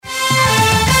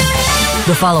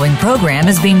The following program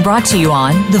is being brought to you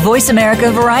on the Voice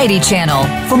America Variety Channel.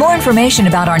 For more information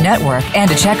about our network and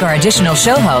to check our additional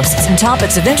show hosts and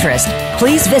topics of interest,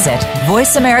 please visit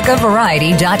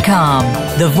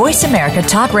voiceamericavariety.com. The Voice America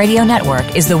Talk Radio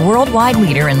Network is the worldwide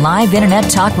leader in live Internet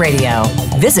talk radio.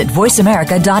 Visit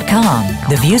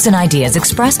voiceamerica.com. The views and ideas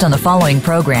expressed on the following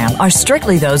program are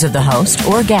strictly those of the host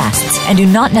or guests and do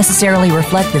not necessarily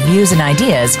reflect the views and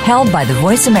ideas held by the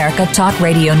Voice America Talk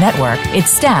Radio Network,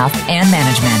 its staff, and management.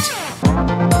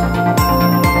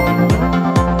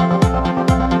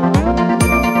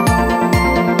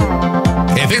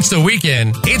 If it's the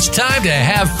weekend, it's time to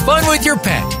have fun with your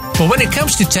pet. But when it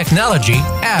comes to technology,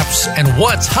 apps, and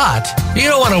what's hot, you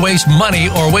don't want to waste money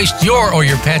or waste your or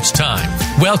your pet's time.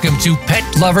 Welcome to Pet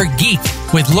Lover Geek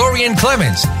with Lorian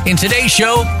Clemens. In today's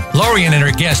show, Lorian and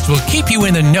her guests will keep you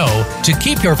in the know to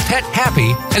keep your pet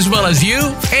happy as well as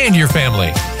you and your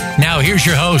family. Now here's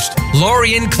your host,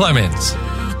 Lorian Clemens.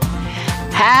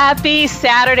 Happy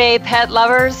Saturday, pet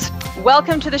lovers.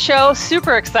 Welcome to the show.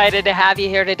 Super excited to have you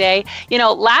here today. You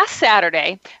know, last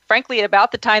Saturday, frankly, at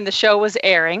about the time the show was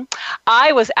airing,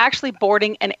 I was actually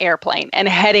boarding an airplane and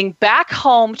heading back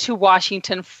home to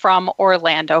Washington from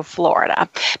Orlando, Florida.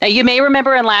 Now, you may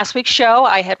remember in last week's show,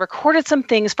 I had recorded some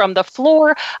things from the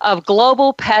floor of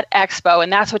Global Pet Expo,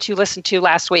 and that's what you listened to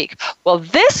last week. Well,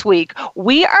 this week,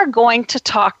 we are going to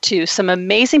talk to some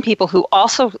amazing people who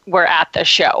also were at the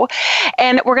show,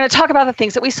 and we're going to talk about the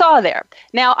things that we saw there.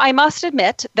 Now, I must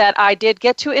admit that I did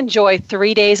get to enjoy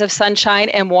 3 days of sunshine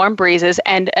and warm breezes,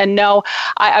 and no,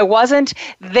 I wasn't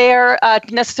there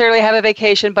necessarily have a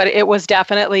vacation, but it was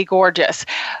definitely gorgeous.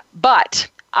 But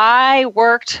I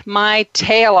worked my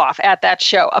tail off at that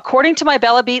show. According to my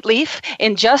Bella Beat Leaf,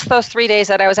 in just those 3 days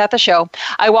that I was at the show,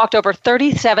 I walked over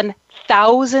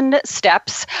 37,000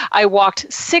 steps. I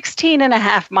walked 16 and a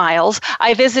half miles.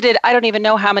 I visited, I don't even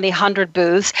know how many hundred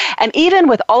booths. And even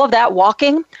with all of that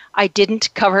walking, I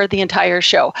didn't cover the entire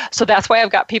show. So that's why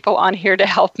I've got people on here to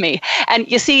help me. And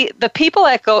you see, the people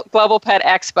at Global Pet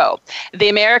Expo, the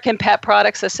American Pet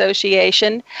Products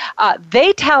Association,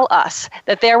 they tell us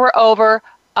that there were over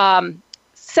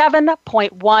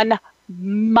 7.1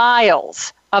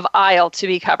 miles of aisle to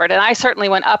be covered. And I certainly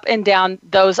went up and down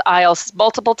those aisles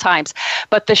multiple times.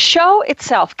 But the show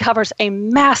itself covers a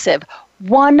massive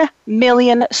 1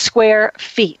 million square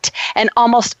feet and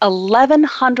almost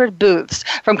 1,100 booths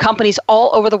from companies all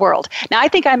over the world. Now, I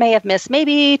think I may have missed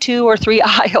maybe 2 or 3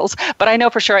 aisles, but I know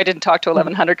for sure I didn't talk to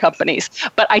 1,100 companies.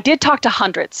 But I did talk to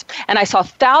hundreds, and I saw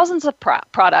thousands of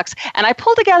products, and I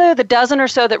pulled together the dozen or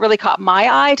so that really caught my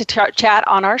eye to chat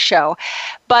on our show.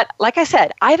 But like I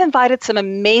said, I've invited some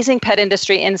amazing pet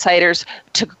industry insiders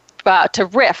to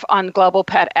riff on Global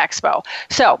Pet Expo.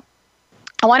 So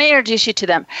I want to introduce you to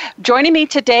them. Joining me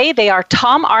today, they are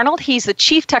Tom Arnold. He's the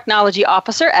Chief Technology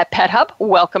Officer at Pet Hub.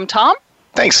 Welcome, Tom.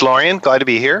 Thanks, Lorian. Glad to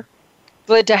be here.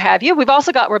 Good to have you. We've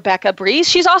also got Rebecca Breese.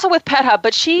 She's also with Pet Hub,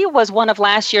 but she was one of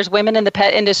last year's Women in the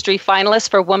Pet Industry finalists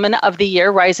for Woman of the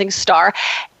Year Rising Star.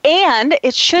 And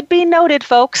it should be noted,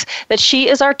 folks, that she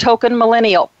is our token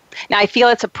millennial. Now, I feel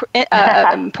it's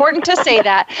important to say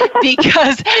that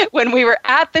because when we were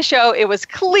at the show, it was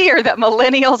clear that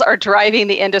millennials are driving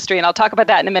the industry, and I'll talk about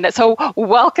that in a minute. So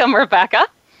welcome, Rebecca.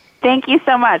 Thank you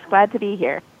so much. Glad to be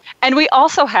here. And we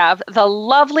also have the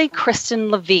lovely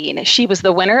Kristen Levine. She was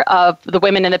the winner of the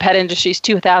Women in the Pet Industry's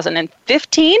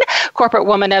 2015 Corporate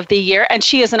Woman of the Year, and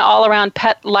she is an all-around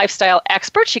pet lifestyle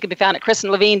expert. She can be found at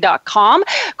kristenlevine.com.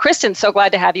 Kristen, so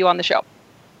glad to have you on the show.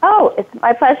 Oh, it's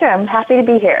my pleasure. I'm happy to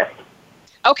be here.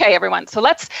 Okay, everyone. So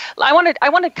I want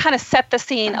to kind of set the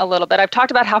scene a little bit. I've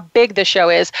talked about how big the show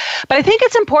is, but I think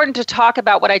it's important to talk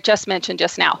about what I just mentioned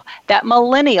just now, that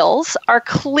millennials are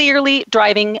clearly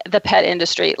driving the pet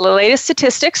industry. The latest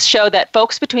statistics show that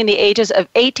folks between the ages of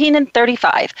 18 and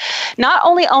 35 not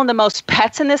only own the most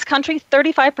pets in this country,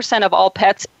 35% of all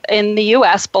pets in the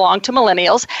U.S. belong to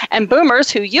millennials, and boomers,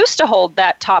 who used to hold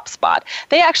that top spot,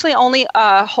 they actually only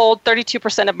hold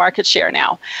 32% of market share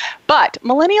now. But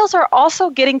millennials are also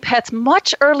getting pets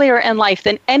much earlier in life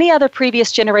than any other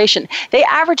previous generation. They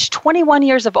average 21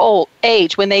 years of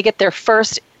age when they get their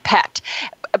first pet.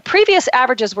 Previous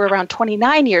averages were around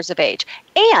 29 years of age,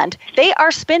 and they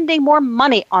are spending more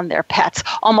money on their pets,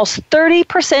 almost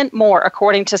 30% more,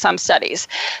 according to some studies.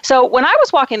 So when I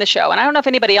was walking the show, and I don't know if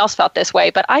anybody else felt this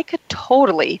way, but I could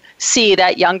totally see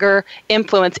that younger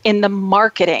influence in the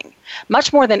marketing.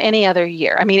 much more than any other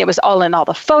year. I mean, it was all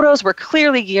the photos were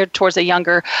clearly geared towards a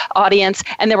younger audience,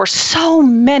 and there were so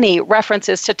many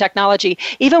references to technology,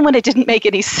 even when it didn't make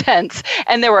any sense.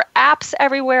 And there were apps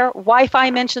everywhere,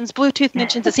 Wi-Fi mentions, Bluetooth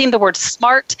mentions. It seemed the word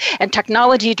smart and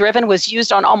technology-driven was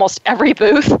used on almost every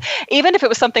booth, even if it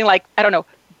was something like, I don't know,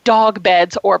 dog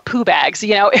beds or poo bags.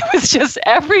 It was just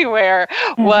everywhere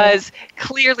was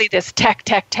clearly this tech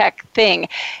thing.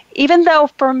 Even though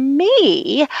for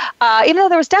me, even though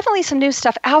there was definitely some new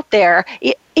stuff out there,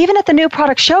 even at the new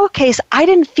product showcase, I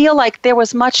didn't feel like there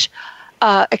was much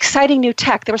exciting new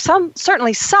tech. There was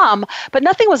certainly some, but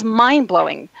nothing was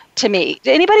mind-blowing to me.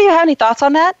 Anybody have any thoughts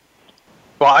on that?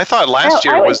 Well, I thought last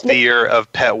year was the year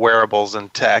of pet wearables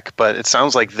and tech, but it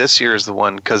sounds like this year is the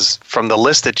one, because from the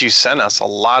list that you sent us, a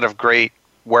lot of great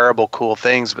wearable cool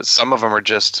things, but some of them are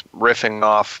just riffing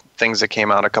off things that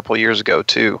came out a couple years ago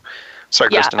too.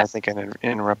 Sorry, Kristen, I think I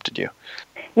interrupted you.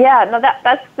 Yeah, no,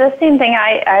 that's the same thing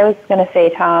I was going to say,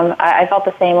 Tom. I felt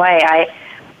the same way.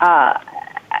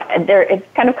 It's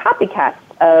kind of copycats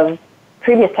of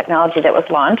previous technology that was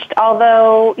launched,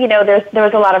 although, there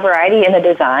was a lot of variety in the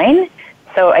design.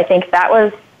 So I think that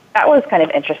was kind of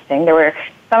interesting. There were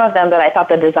some of them that I thought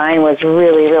the design was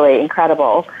really, really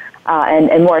incredible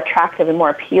and more attractive and more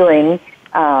appealing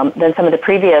than some of the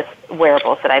previous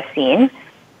wearables that I've seen.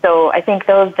 So I think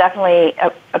those definitely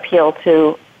appeal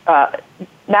to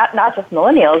not just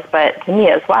millennials, but to me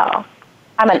as well.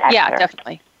 I'm an Xer. Yeah,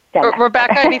 definitely.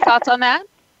 Rebecca, any thoughts on that?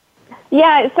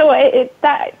 Yeah, so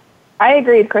I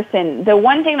agree with Kristen. The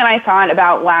one thing that I thought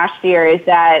about last year is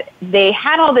that they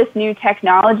had all this new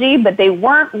technology, but they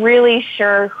weren't really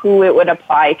sure who it would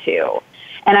apply to.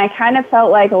 And I kind of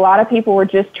felt like a lot of people were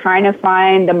just trying to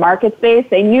find the market space.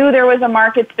 They knew there was a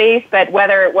market space, but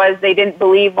whether it was they didn't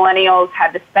believe millennials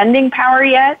had the spending power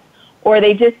yet, or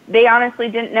they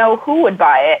honestly didn't know who would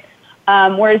buy it.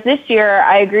 Whereas this year,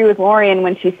 I agree with Lorian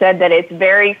when she said that it's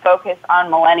very focused on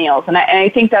millennials. And I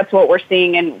think that's what we're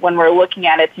seeing when we're looking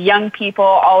at it. It's young people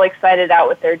all excited out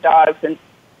with their dogs. And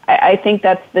I think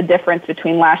that's the difference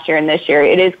between last year and this year.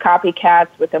 It is copycats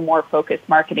with a more focused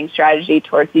marketing strategy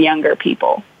towards the younger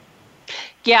people.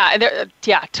 Yeah,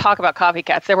 talk about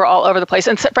copycats. They were all over the place.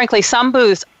 And frankly, some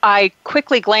booths I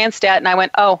quickly glanced at and I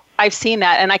went, oh, I've seen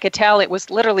that. And I could tell it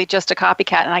was literally just a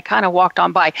copycat, and I kind of walked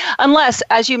on by. Unless,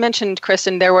 as you mentioned,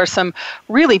 Kristen, there were some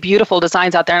really beautiful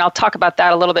designs out there. And I'll talk about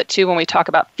that a little bit too when we talk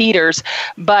about feeders.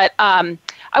 But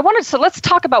let's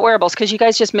talk about wearables, because you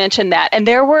guys just mentioned that. And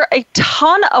there were a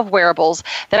ton of wearables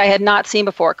that I had not seen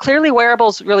before. Clearly,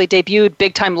 wearables really debuted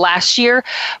big time last year.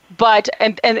 But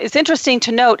and it's interesting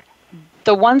to note,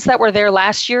 the ones that were there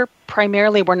last year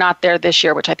primarily were not there this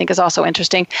year, which I think is also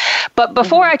interesting. But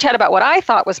before I chat about what I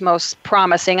thought was most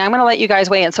promising, I'm going to let you guys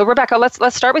weigh in. So Rebecca, let's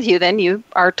start with you then. You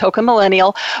are token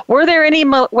millennial. Were there any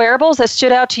wearables that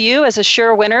stood out to you as a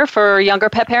sure winner for younger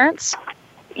pet parents?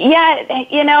 Yeah,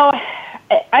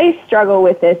 I struggle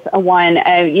with this one.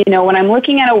 When I'm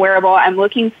looking at a wearable, I'm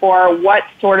looking for what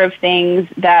sort of things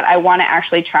that I want to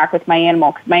actually track with my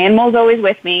animal, because my animal is always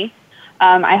with me.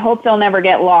 I hope they'll never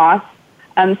get lost.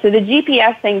 So the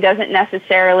GPS thing doesn't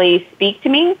necessarily speak to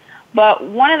me, but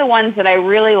one of the ones that I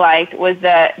really liked was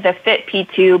the Fit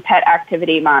P2 pet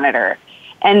activity monitor.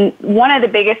 And one of the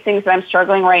biggest things that I'm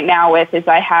struggling right now with is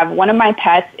I have one of my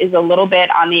pets is a little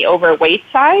bit on the overweight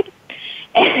side.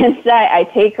 And so I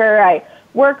take her, I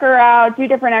work her out, do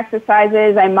different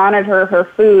exercises, I monitor her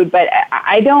food, but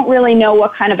I don't really know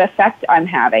what kind of effect I'm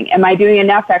having. Am I doing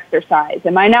enough exercise?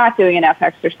 Am I not doing enough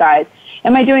exercise?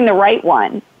 Am I doing the right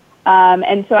one?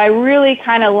 And so I really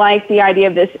kind of like the idea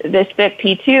of this Fit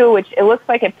P2, which it looks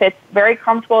like it fits very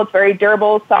comfortable, it's very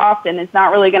durable, soft, and it's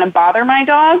not really going to bother my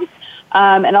dogs.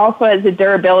 And also as a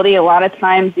durability, a lot of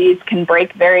times these can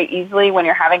break very easily when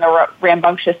you're having a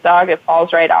rambunctious dog. It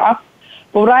falls right off.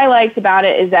 But what I liked about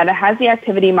it is that it has the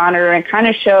activity monitor and kind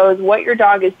of shows what your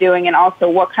dog is doing and also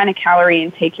what kind of calorie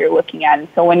intake you're looking at. And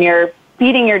so when you're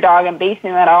feeding your dog and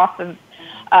basing that off of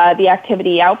the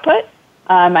activity output,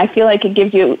 I feel like it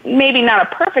gives you maybe not a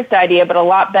perfect idea, but a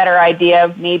lot better idea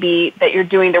of maybe that you're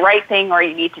doing the right thing or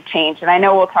you need to change. And I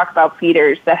know we'll talk about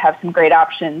feeders that have some great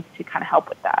options to kind of help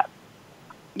with that.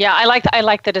 Yeah, I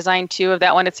like the design too of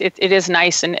that one. It is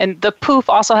nice, and the poof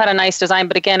also had a nice design.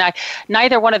 But again,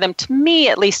 neither one of them, to me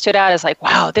at least, stood out as like,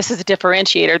 wow, this is a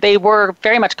differentiator. They were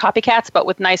very much copycats, but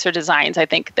with nicer designs, I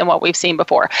think, than what we've seen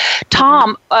before.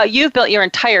 Tom, you've built your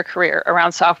entire career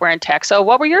around software and tech. So,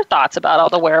 what were your thoughts about all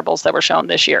the wearables that were shown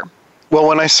this year? Well,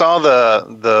 when I saw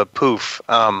the poof,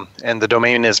 and the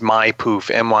domain is mypoof,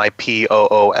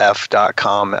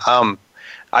 mypoof.com.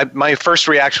 my first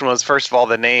reaction was, first of all,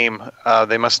 the name.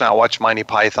 They must not watch Monty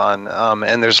Python.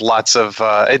 And there's lots of.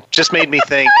 It just made me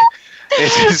think.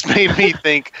 It just made me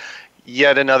think.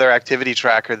 Yet another activity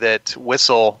tracker that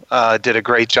Whistle did a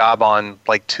great job on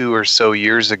like 2 or so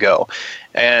years ago.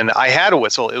 And I had a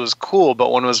Whistle. It was cool,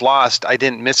 but when it was lost, I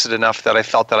didn't miss it enough that I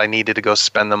felt that I needed to go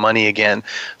spend the money again.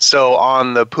 So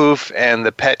on the Poof and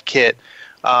the Pet Kit,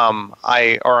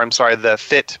 the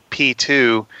Fit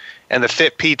P2, and the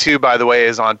Fit P2, by the way,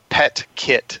 is on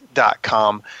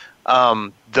petkit.com.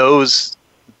 Those,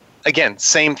 again,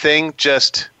 same thing,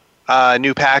 just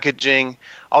new packaging.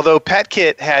 Although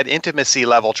PetKit had intimacy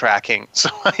level tracking, so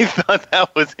I thought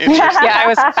that was interesting. Yeah, I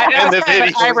was kind of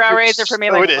an eyebrow raiser for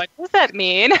me. Like, what does that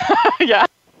mean? Yeah.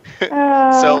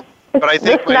 But I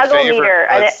think my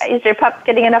favorite is your pup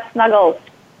getting enough snuggles?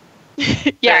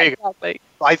 Yeah, exactly.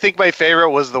 I think my favorite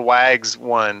was the Wags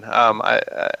one.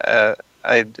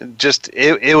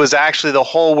 It was actually the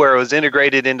whole where it was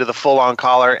integrated into the full-on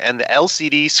collar and the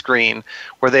LCD screen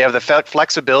where they have the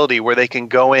flexibility where they can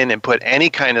go in and put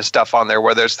any kind of stuff on there,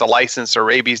 whether it's the license or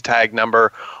rabies tag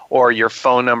number or your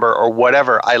phone number or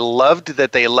whatever. I loved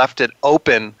that they left it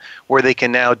open where they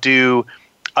can now do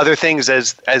other things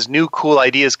as new cool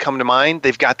ideas come to mind.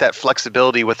 They've got that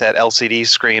flexibility with that LCD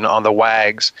screen on the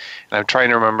Wags. And I'm trying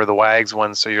to remember the Wags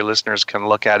one so your listeners can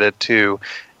look at it too.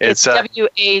 It's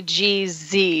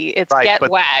WAGZ. It's right, Get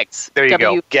Wags. There you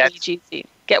go. WAGZ.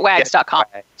 GetWags.com.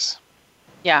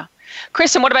 Yeah.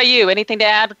 Kristen, what about you? Anything to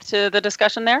add to the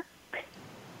discussion there?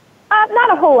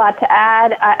 Not a whole lot to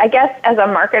add. I guess as a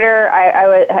marketer,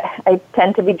 I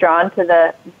tend to be drawn to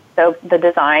the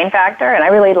design factor, and I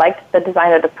really liked the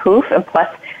design of the Poof. And plus,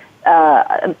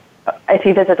 if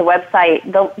you visit the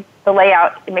website, the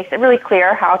layout, it makes it really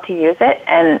clear how to use it,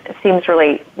 and it seems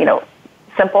really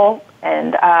simple.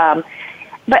 And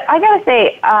but I gotta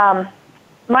say,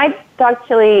 my dog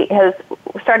Chili has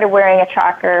started wearing a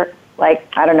tracker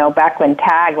back when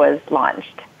Tag was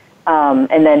launched,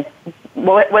 and then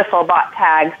Whistle bought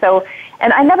Tag. So,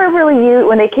 and I never really used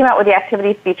when they came out with the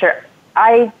activities feature.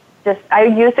 I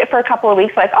used it for a couple of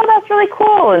weeks, like, oh, that's really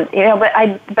cool, and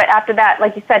but after that,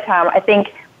 like you said, Tom, I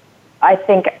think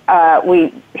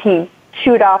he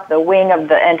chewed off the wing of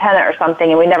the antenna or something,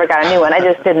 and we never got a new one. I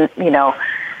just didn't,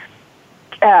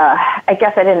 I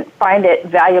guess I didn't find it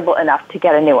valuable enough to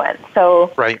get a new one.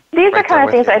 So these are kind of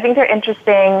things I think they're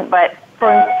interesting, but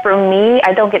for me,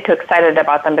 I don't get too excited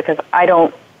about them because I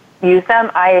don't use them.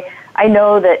 I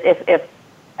know that if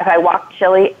I walk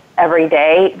Chili every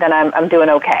day, then I'm doing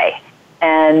okay.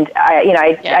 And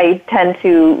I tend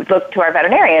to look to our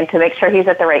veterinarian to make sure he's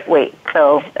at the right weight.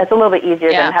 So it's a little bit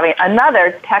easier than having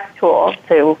another tech tool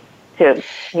to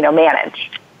manage.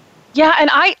 Yeah, and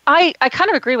I kind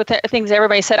of agree with the things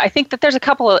everybody said. I think that there's a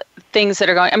couple of things that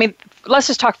are going. I mean, let's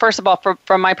just talk first of all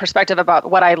from my perspective about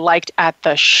what I liked at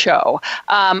the show.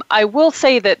 I will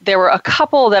say that there were a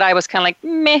couple that I was kind of like,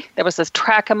 meh. There was this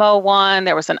Tracamo one.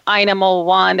 There was an Animal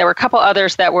one. There were a couple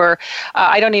others that were,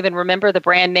 I don't even remember the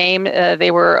brand name.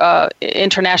 They were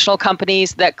international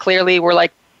companies that clearly were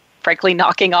like, frankly,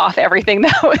 knocking off everything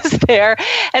that was there.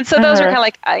 And so those are kind of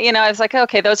like, I was like,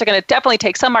 okay, those are going to definitely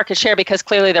take some market share because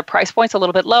clearly their price point's a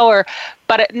little bit lower,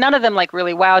 but none of them like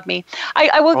really wowed me.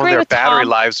 I will agree with Tom. Their battery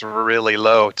lives were really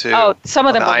low too. Oh, some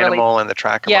of them were really. Animal and the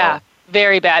Tracamo. Yeah,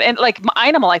 very bad. And like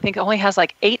Animal, I think only has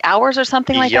like 8 hours or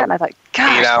something like that. And I was like,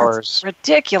 gosh, 8 hours. That's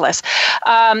ridiculous.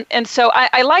 And so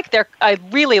I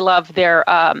really love their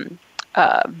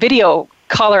video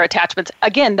collar attachments.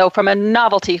 Again, though, from a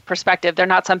novelty perspective, they're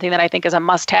not something that I think is a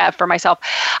must-have for myself.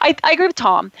 I agree with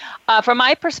Tom. From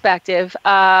my perspective,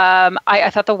 I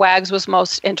thought the Wags was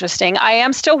most interesting. I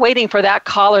am still waiting for that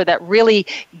collar that really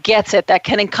gets it, that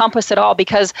can encompass it all,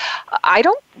 because I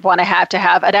don't want to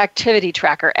have an activity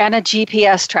tracker and a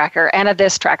GPS tracker and a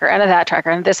this tracker and a that tracker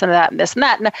and this and that and this and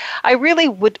that. And I really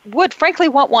would frankly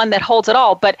want one that holds it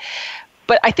all. But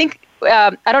I think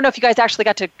I don't know if you guys actually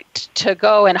got to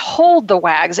go and hold the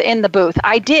Wags in the booth.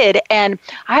 I did, and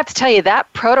I have to tell you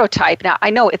that prototype. Now I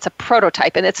know it's a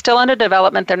prototype, and it's still under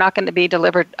development. They're not going to be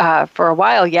delivered for a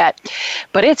while yet,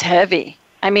 but it's heavy.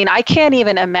 I mean, I can't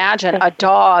even imagine a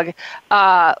dog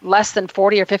less than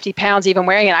 40 or 50 pounds even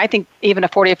wearing it. I think even a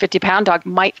 40 or 50 pound dog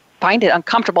might find it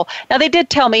uncomfortable. Now they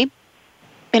did tell me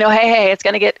hey, it's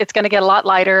going to get a lot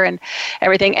lighter and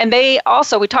everything. And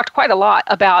we talked quite a lot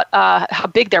about how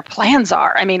big their plans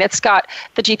are. I mean, it's got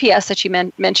the GPS that you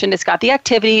mentioned. It's got the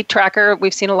activity tracker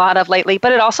we've seen a lot of lately,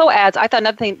 but it also adds, I thought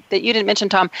another thing that you didn't mention,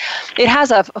 Tom, it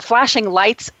has a flashing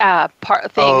lights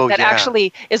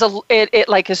actually is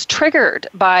is triggered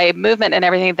by movement and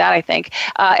everything that I think,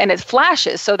 and it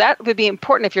flashes. So that would be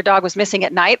important if your dog was missing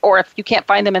at night, or if you can't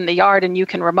find them in the yard and you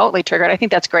can remotely trigger it. I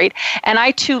think that's great. And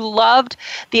I too loved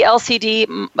the LCD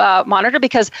monitor,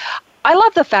 because I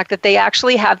love the fact that they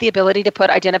actually have the ability to put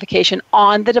identification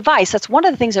on the device. That's one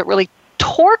of the things that really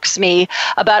torques me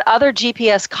about other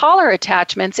GPS collar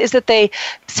attachments, is that they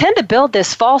tend to build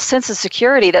this false sense of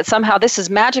security that somehow this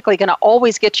is magically going to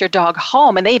always get your dog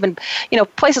home. And they even,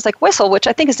 places like Whistle, which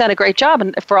I think has done a great job,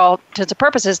 and for all intents and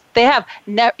purposes, they have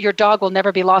your dog will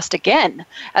never be lost again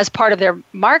as part of their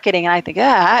marketing. And I think,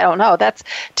 I don't know.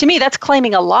 To me, that's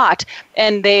claiming a lot.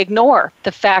 And they ignore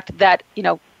the fact that,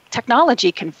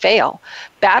 technology can fail.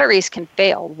 Batteries can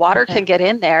fail. Water can get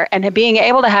in there. And being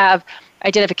able to have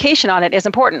identification on it is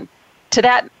important. To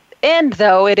that end,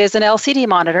 though, it is an LCD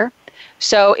monitor.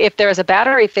 So if there is a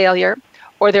battery failure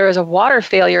or there is a water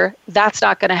failure, that's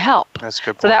not going to help. That's a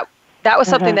good point. So that was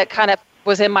something that kind of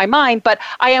was in my mind. But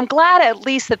I am glad at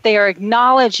least that they are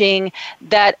acknowledging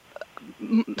that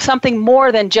something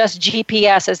more than just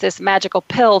GPS as this magical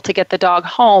pill to get the dog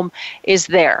home is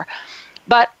there.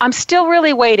 But I'm still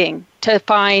really waiting to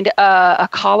find a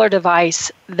collar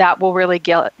device that will really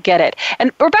get it.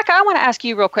 And Rebecca, I want to ask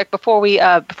you real quick before we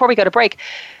go to break.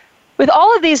 With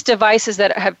all of these devices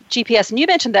that have GPS, and you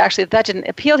mentioned that actually that didn't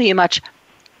appeal to you much,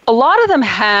 a lot of them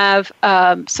have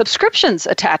subscriptions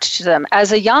attached to them.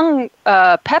 As a young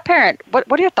pet parent,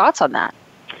 what are your thoughts on that?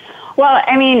 Well,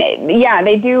 I mean, yeah,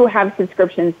 they do have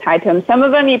subscriptions tied to them. Some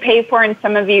of them you pay for, and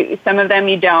some of them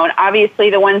you don't. Obviously,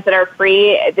 the ones that are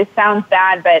free, this sounds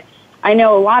bad, but I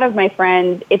know a lot of my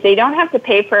friends, if they don't have to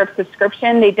pay for a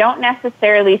subscription, they don't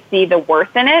necessarily see the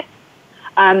worth in it.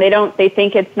 They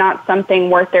think it's not something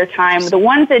worth their time. The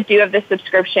ones that do have the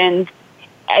subscriptions,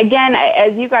 again,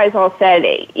 as you guys all said,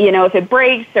 if it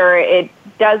breaks or it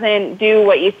doesn't do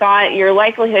what you thought, your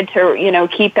likelihood to,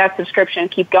 keep that subscription,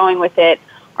 keep going with it,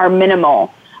 are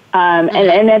minimal. And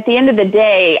at the end of the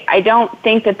day, I don't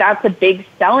think that that's a big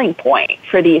selling point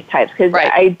for these types, because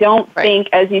I don't think,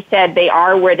 as you said, they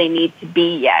are where they need to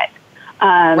be yet.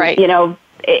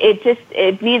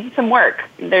 It needs some work.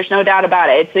 There's no doubt about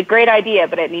it. It's a great idea,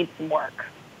 but it needs some work.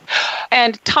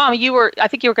 And Tom, I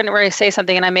think you were going to say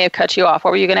something, and I may have cut you off.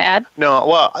 What were you going to add? No,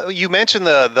 well, you mentioned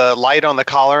the light on the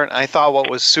collar, and I thought what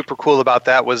was super cool about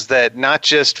that was that not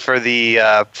just for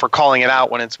for calling it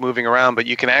out when it's moving around, but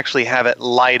you can actually have it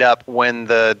light up when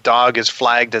the dog is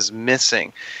flagged as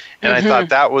missing. And I thought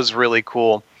that was really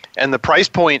cool. And the price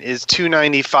point is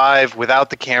 $295 without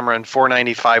the camera and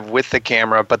 $495 with the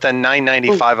camera, but then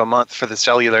 $995 a month for the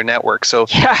cellular network. So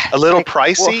a little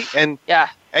pricey,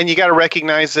 and you got to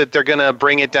recognize that they're going to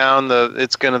bring it down.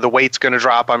 The weight's going to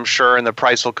drop, I'm sure, and the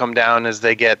price will come down as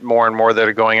they get more and more that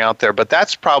are going out there. But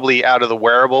that's probably out of the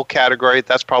wearable category.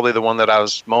 That's probably the one that I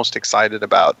was most excited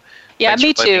about. Yeah,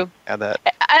 me too. That.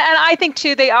 And I think,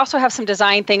 too, they also have some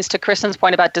design things, to Kristen's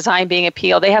point about design being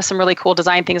appeal. They have some really cool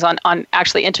design things on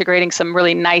actually integrating some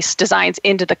really nice designs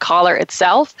into the collar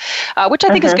itself, which I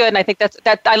think is good. And I think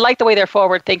that I like the way they're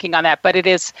forward thinking on that. But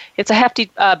it's a hefty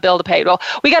bill to pay. Well,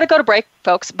 we got to go to break,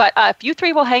 folks. But if you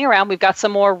three will hang around, we've got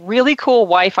some more really cool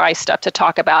Wi-Fi stuff to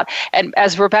talk about. And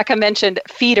as Rebecca mentioned,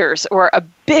 feeders were a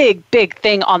big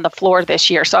thing on the floor this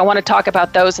year. So I want to talk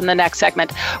about those in the next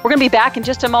segment. We're going to be back in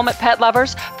just a moment, pet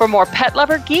lovers, for more Pet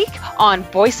Lover Geek on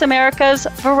Voice America's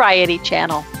Variety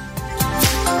Channel.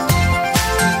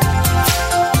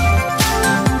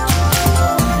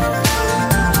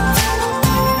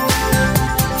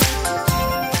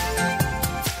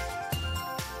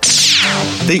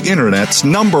 The Internet's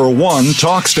 #1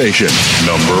 talk station.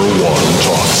 #1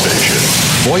 talk station.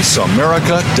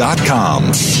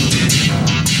 VoiceAmerica.com.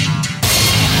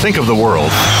 Think of the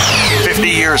world 50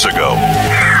 years ago.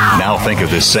 Now think of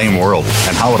this same world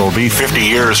and how it'll be 50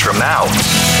 years from now.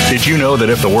 Did you know that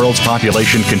if the world's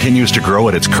population continues to grow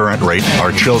at its current rate,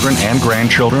 our children and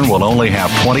grandchildren will only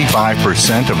have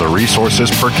 25% of the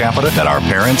resources per capita that our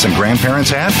parents and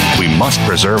grandparents had? We must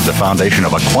preserve the foundation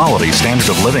of a quality standard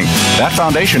of living. That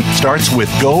foundation starts with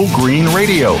Go Green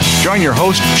Radio. Join your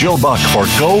host, Jill Buck, for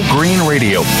Go Green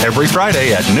Radio every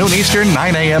Friday at noon Eastern,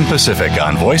 9 a.m. Pacific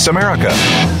on Voice America.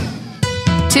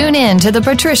 Tune in to The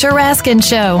Patricia Raskin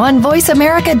Show on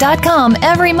VoiceAmerica.com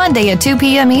every Monday at 2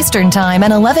 p.m. Eastern Time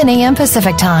and 11 a.m.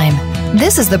 Pacific Time.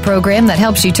 This is the program that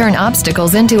helps you turn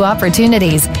obstacles into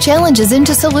opportunities, challenges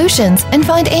into solutions, and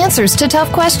find answers to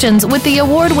tough questions with the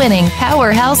award-winning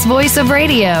powerhouse voice of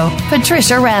radio,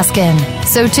 Patricia Raskin.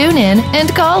 So tune in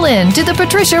and call in to The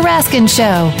Patricia Raskin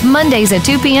Show, Mondays at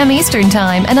 2 p.m. Eastern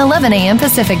Time and 11 a.m.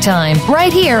 Pacific Time,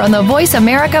 right here on the Voice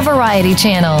America Variety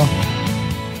Channel.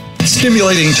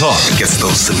 Stimulating talk gets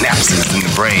those synapses in the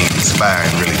brain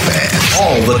firing really fast.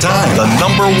 all the time. The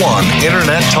 #1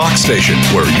 internet talk station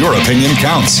where your opinion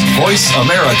counts.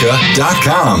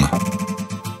 VoiceAmerica.com.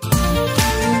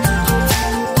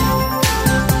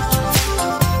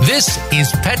 This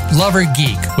is Pet Lover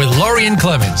Geek with Lorian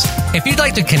Clemens. If you'd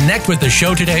like to connect with the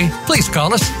show today, please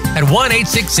call us at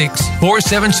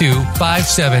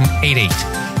 1-866-472-5788.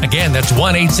 Again, that's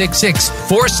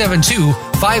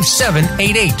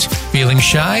 1-866-472-5788. Feeling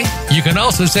shy? You can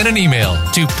also send an email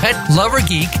to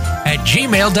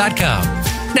petlovergeek@gmail.com.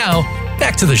 Now,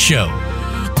 back to the show.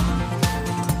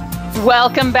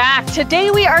 Welcome back.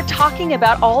 Today we are talking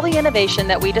about all the innovation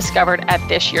that we discovered at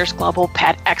this year's Global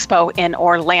Pet Expo in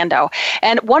Orlando.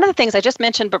 And one of the things I just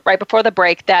mentioned right before the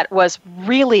break that was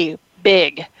really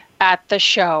big at the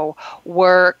show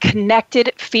were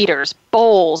connected feeders,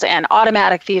 bowls and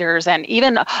automatic feeders, and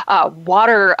even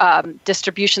water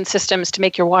distribution systems to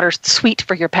make your water sweet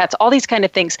for your pets, all these kind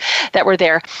of things that were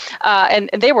there. And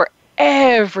they wwere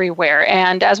everywhere.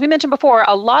 And as we mentioned before,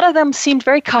 a lot of them seemed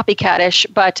very copycatish,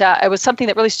 but it was something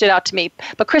that really stood out to me.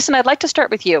 But Kristen, I'd like to start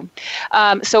with you.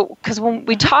 Because when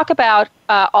we talk about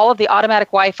all of the automatic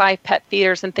Wi-Fi pet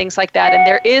feeders and things like that, and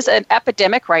there is an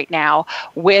epidemic right now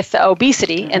with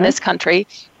obesity in this country.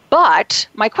 But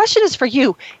my question is for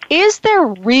you, is there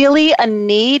really a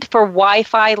need for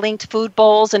Wi-Fi linked food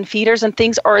bowls and feeders and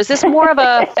things, or is this more of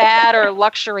a fad or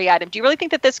luxury item? Do you really think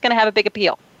that this is going to have a big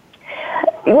appeal?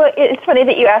 Well, it's funny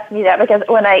that you asked me that, because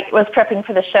when I was prepping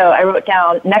for the show, I wrote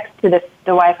down, next to the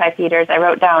Wi-Fi feeders, I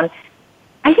wrote down,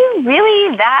 are you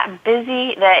really that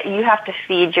busy that you have to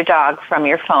feed your dog from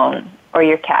your phone or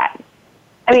your cat?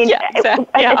 I mean,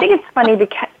 I think it's funny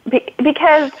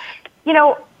because, you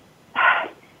know,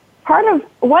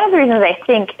 one of the reasons I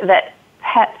think that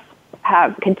pets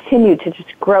have continued to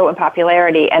just grow in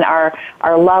popularity, and our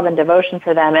love and devotion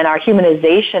for them and our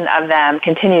humanization of them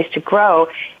continues to grow,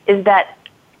 is that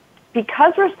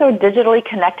because we're so digitally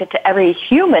connected to every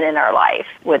human in our life,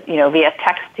 with via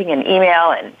texting and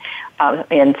email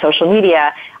and social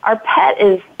media, our pet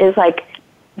is like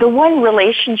the one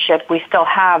relationship we still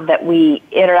have that we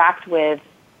interact with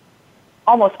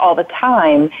almost all the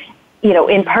time,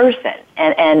 in person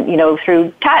and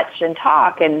through touch and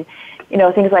talk and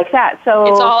things like that. So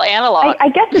it's all analog. I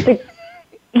guess it's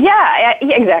yeah,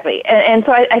 exactly. And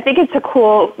so I think it's a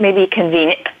cool, maybe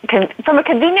convenient, from a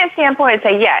convenience standpoint, I'd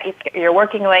say, yeah, you're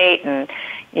working late and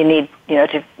you need,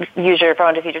 to use your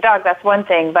phone to feed your dog. That's one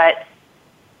thing. But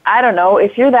I don't know,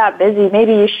 if you're that busy,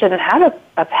 maybe you shouldn't have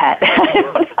a pet. I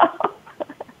don't know.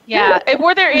 Yeah.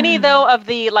 Were there any, though, of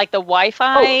the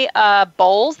Wi-Fi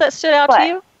bowls that stood out to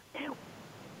you?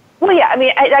 Well, yeah, I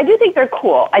mean, I do think they're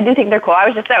cool. That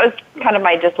was kind of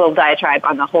my just little diatribe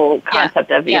on the whole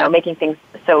concept of, making things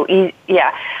so easy.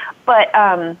 Yeah. But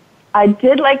I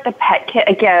did like the pet kit.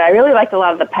 Again, I really liked a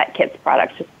lot of the pet kits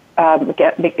products,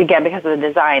 again, because of the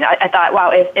design. I thought,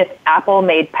 wow, if Apple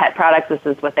made pet products, this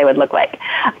is what they would look like.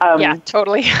 Yeah,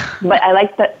 totally. But I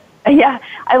like the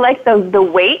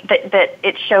weight that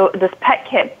it showed. This pet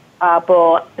kit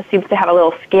bowl seems to have a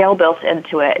little scale built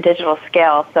into it, a digital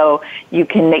scale, so you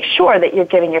can make sure that you're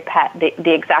giving your pet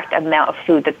the exact amount of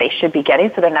food that they should be getting,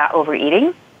 so they're not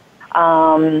overeating.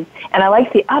 And I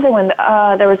like the other one.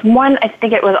 There was one, I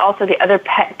think it was also the other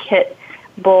pet kit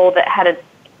bowl that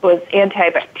was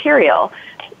antibacterial,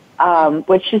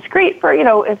 which is great for,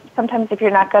 sometimes if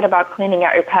you're not good about cleaning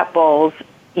out your pet bowls,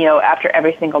 after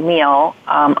every single meal.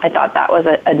 I thought that was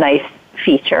a nice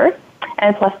feature.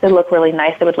 And plus, they look really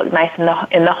nice. They would look nice in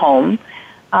the home.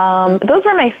 Those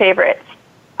were my favorites.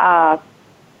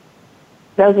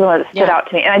 Those were the ones that stood out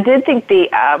to me. And I did think the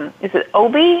is it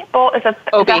Obi bowl? Is that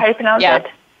how you pronounce it?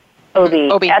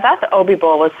 Obi. Yeah, I thought the Obi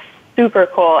bowl was super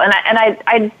cool. And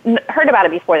I heard about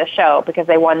it before the show because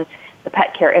they won the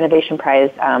Pet Care Innovation Prize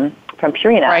from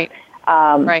Purina. Right.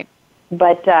 Right.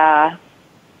 But yeah,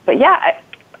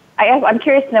 I'm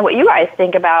curious to know what you guys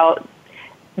think about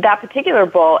that particular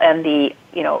bowl and the,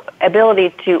 ability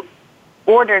to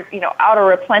order, auto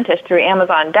replenish through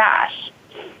Amazon Dash.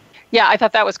 Yeah, I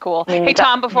thought that was cool. Hey,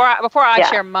 Tom, before I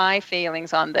share my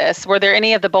feelings on this, were there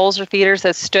any of the bowls or feeders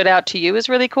that stood out to you as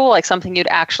really cool, like something you'd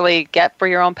actually get for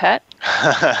your own pet?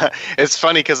 It's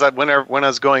funny because when I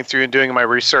was going through and doing my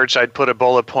research, I'd put a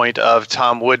bullet point of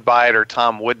Tom would buy it or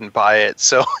Tom wouldn't buy it.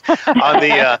 So on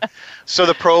the So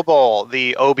the Pro Bowl,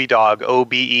 the Obedog,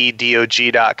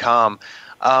 obedog.com.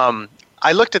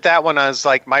 I looked at that one. I was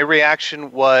like, my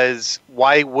reaction was,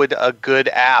 why would a good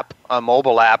app, a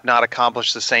mobile app, not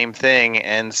accomplish the same thing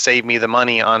and save me the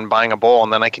money on buying a bowl,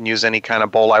 and then I can use any kind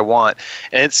of bowl I want?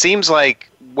 And it seems like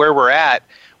where we're at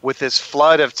with this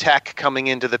flood of tech coming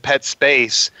into the pet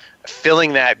space,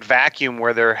 filling that vacuum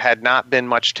where there had not been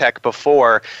much tech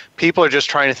before, people are just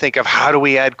trying to think of how do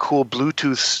we add cool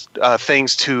Bluetooth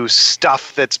things to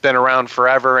stuff that's been around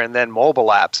forever, and then mobile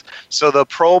apps. So the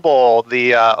Pro Bowl,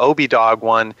 the Obedog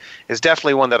one, is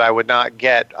definitely one that I would not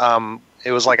get.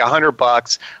 It was like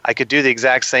 $100. I could do the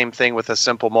exact same thing with a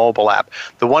simple mobile app.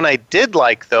 The one I did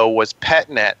like, though, was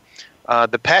PetNet.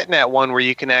 The PetNet one where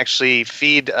you can actually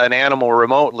feed an animal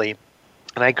remotely.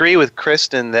 And I agree with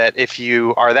Kristen that if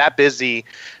you are that busy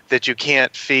that you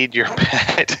can't feed your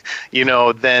pet,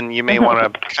 then you may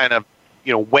want to kind of,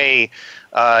 weigh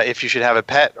if you should have a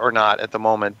pet or not at the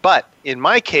moment. But in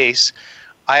my case,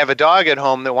 I have a dog at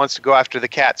home that wants to go after the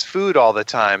cat's food all the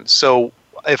time. So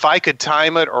if I could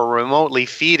time it or remotely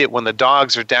feed it when the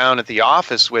dogs are down at the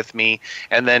office with me,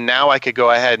 and then now I could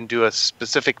go ahead and do a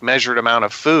specific measured amount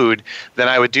of food, then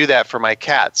I would do that for my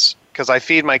cats. Because I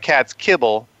feed my cats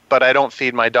kibble, but I don't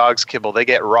feed my dogs kibble. They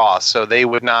get raw, so they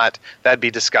would not, that'd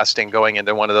be disgusting going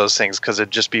into one of those things because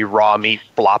it'd just be raw meat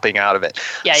flopping out of it.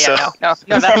 No, that's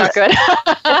not good.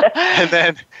 And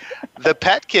then the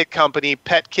pet kit company,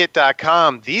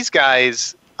 petkit.com, these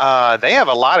guys, they have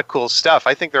a lot of cool stuff.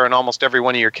 I think they're in almost every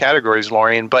one of your categories,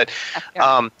 Lorraine, but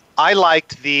I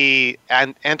liked the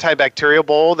antibacterial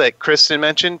bowl that Kristen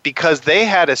mentioned because they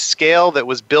had a scale that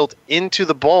was built into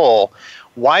the bowl.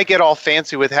 Why get all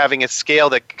fancy with having a scale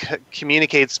that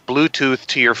communicates Bluetooth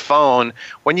to your phone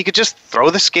when you could just throw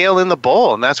the scale in the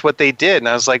bowl? And that's what they did. And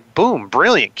I was like, boom,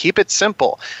 brilliant. Keep it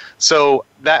simple. So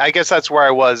that, I guess that's where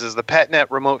I was, is the PetNet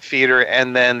remote feeder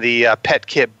and then the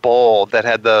PetKit bowl that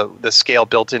had the scale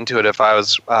built into it if I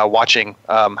was watching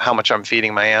how much I'm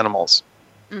feeding my animals.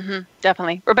 Mm-hmm,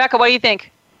 definitely. Rebecca, what do you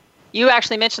think? You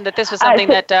actually mentioned that this was something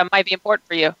that might be important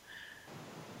for you.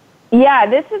 Yeah,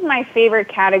 this is my favorite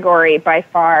category by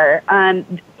far.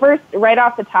 First, right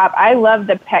off the top, I love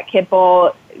the Pet Kit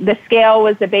Bowl. The scale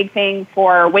was a big thing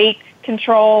for weight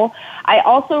control. I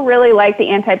also really like the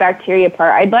antibacteria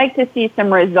part. I'd like to see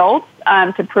some results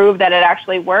to prove that it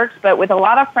actually works, but with a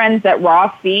lot of friends that raw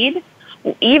feed,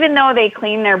 even though they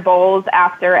clean their bowls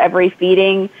after every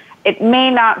feeding, it may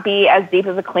not be as deep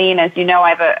of a clean. As you know,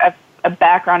 I have a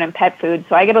background in pet food,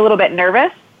 so I get a little bit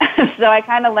nervous. So I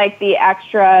kind of like the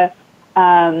extra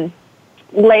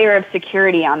layer of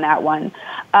security on that one.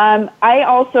 I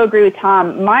also agree with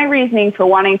Tom. My reasoning for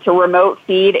wanting to remote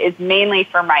feed is mainly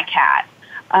for my cat.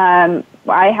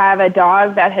 I have a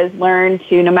dog that has learned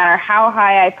to, no matter how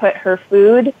high I put her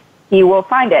food, he will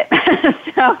find it.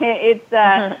 So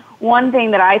it's one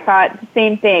thing that I thought,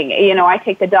 same thing. I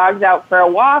take the dogs out for a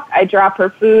walk, I drop her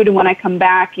food, and when I come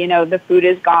back, the food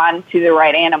is gone to the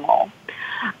right animal.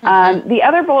 The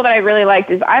other bowl that I really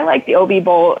liked is I like the Obi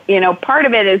bowl. Part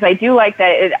of it is I do like that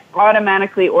it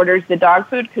automatically orders the dog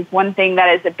food, because one thing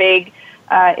that is a big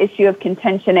issue of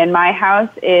contention in my house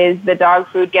is the dog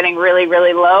food getting really,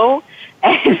 really low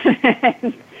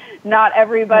and not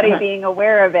everybody being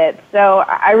aware of it. So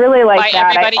I really like By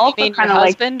that. Everybody, I also you mean kind your of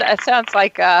husband? It sounds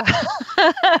like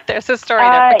there's a story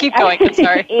there. But keep going. I'm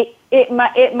sorry. It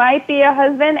might be a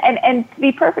husband, and to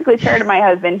be perfectly fair to my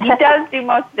husband, he does do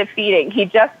most of the feeding. He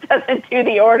just doesn't do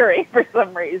the ordering for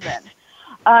some reason.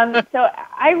 So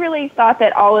I really thought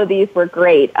that all of these were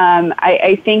great.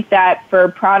 I think that for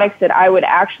products that I would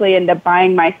actually end up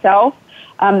buying myself,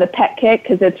 the Pet Kit,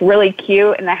 because it's really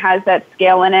cute and it has that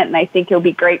scale in it, and I think it'll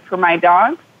be great for my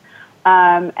dogs.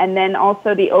 And then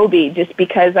also the Obi, just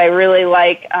because I really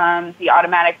like the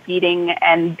automatic feeding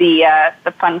and the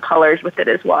fun colors with it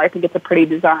as well. I think it's a pretty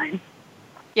design.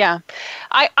 Yeah.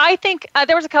 I think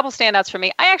there was a couple standouts for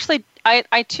me.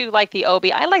 I too like the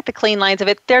Obi. I like the clean lines of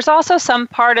it. There's also some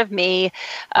part of me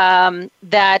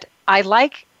that I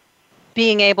like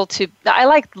being able to, I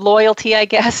like loyalty, I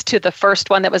guess, to the first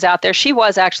one that was out there. She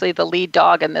was actually the lead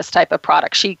dog in this type of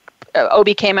product.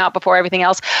 Obi came out before everything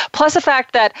else. Plus the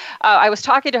fact that I was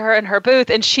talking to her in her booth,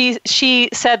 and she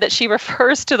said that she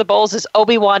refers to the bowls as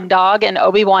Obi-Wan dog and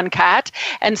Obi-Wan cat.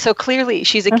 And so clearly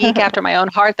she's a geek after my own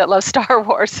heart that loves Star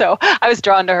Wars. So I was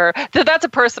drawn to her. So that's a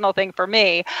personal thing for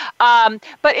me.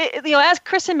 But as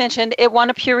Kristen mentioned, it won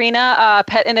a Purina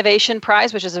Pet Innovation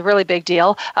Prize, which is a really big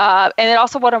deal. And it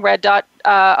also won a Red Dot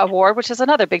award, which is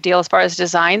another big deal as far as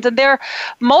designs. And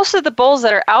most of the bowls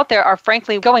that are out there are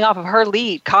frankly going off of her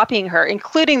lead, copying her,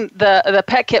 including the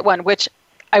Pet Kit one, which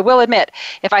I will admit,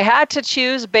 if I had to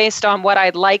choose based on what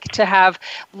I'd like to have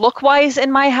look-wise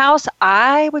in my house,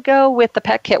 I would go with the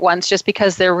Pet Kit ones just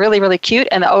because they're really, really cute,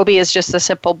 and the Obi is just a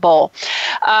simple bowl.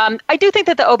 I do think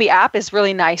that the Obi app is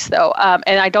really nice, though,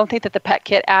 and I don't think that the Pet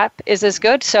Kit app is as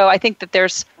good, so I think that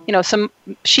there's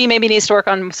she maybe needs to work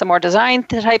on some more design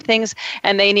type things,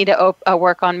 and they need to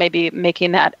work on maybe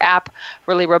making that app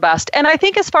really robust. And I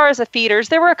think as far as the feeders,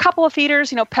 there were a couple of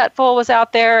feeders. Petful was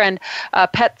out there, and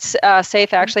Pets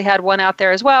Safe actually had one out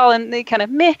there as well, and they kind of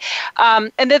meh.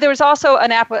 And then there was also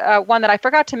an app, one that I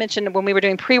forgot to mention when we were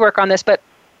doing pre-work on this,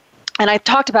 and I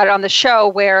talked about it on the show,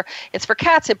 where it's for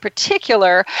cats in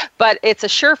particular, but it's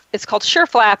called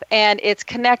SureFlap, and it's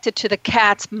connected to the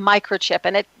cat's microchip,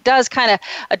 and it does kind of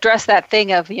address that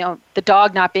thing of the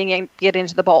dog not being able to get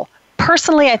into the bowl.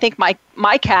 Personally, I think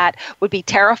my cat would be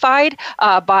terrified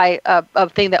by a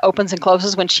thing that opens and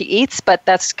closes when she eats, but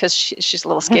that's because she's a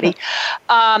little skitty.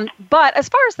 But as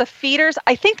far as the feeders,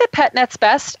 I think that PetNet's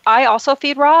best. I also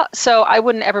feed raw, so I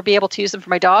wouldn't ever be able to use them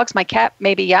for my dogs. My cat,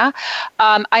 maybe, yeah.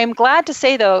 I am glad to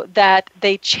say, though, that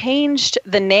they changed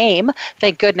the name,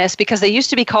 thank goodness, because they used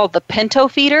to be called the Pinto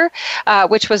Feeder,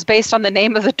 which was based on the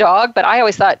name of the dog, but I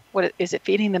always thought, what is it,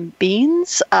 feeding them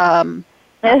beans?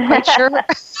 Not quite sure.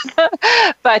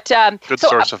 But good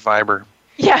source of fiber.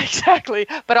 Yeah, exactly.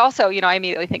 But also, I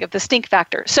immediately think of the stink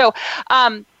factor. So,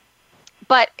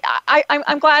 but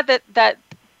I'm glad that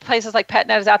places like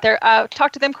PetNet is out there.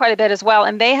 Talk to them quite a bit as well,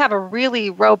 and they have a really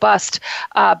robust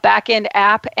back-end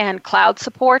app and cloud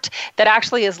support that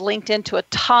actually is linked into a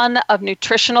ton of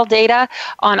nutritional data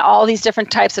on all these different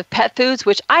types of pet foods,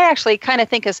 which I actually kind of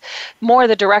think is more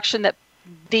the direction that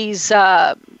these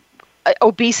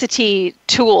obesity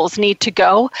tools need to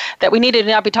go, that we need to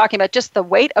not be talking about just the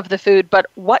weight of the food, but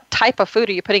what type of food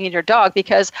are you putting in your dog?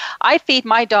 Because I feed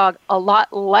my dog a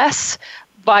lot less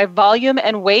by volume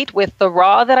and weight with the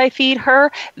raw that I feed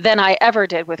her than I ever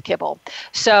did with kibble.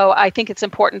 So I think it's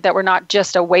important that we're not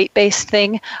just a weight-based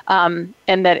thing, and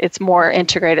that it's more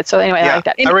integrated. So anyway, I like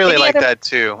that. I really like that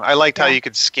too. I liked how you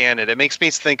could scan it. It makes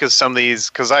me think of some of these,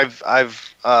 because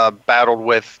I've battled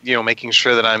with making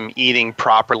sure that I'm eating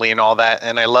properly and all that,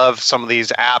 and I love some of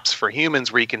these apps for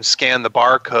humans where you can scan the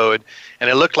barcode, and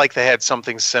it looked like they had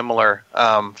something similar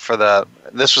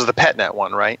this was the PetNet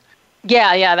one, right?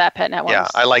 Yeah, that PetNet one. Yeah,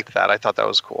 I liked that. I thought that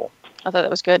was cool. I thought that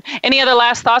was good. Any other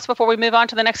last thoughts before we move on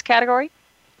to the next category?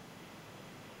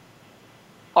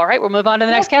 All right, we'll move on to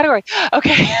the next category.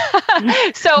 Okay.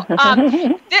 So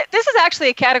this is actually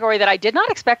a category that I did not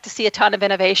expect to see a ton of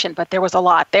innovation, but there was a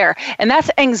lot there. And that's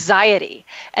anxiety.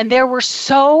 And there were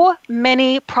so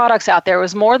many products out there. It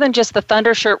was more than just the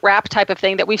Thundershirt wrap type of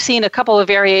thing that we've seen a couple of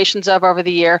variations of over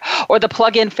the year, or the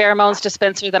plug-in pheromones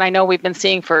dispenser that I know we've been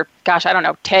seeing for,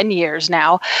 10 years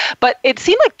now. But it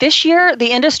seemed like this year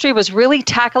the industry was really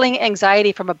tackling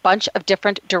anxiety from a bunch of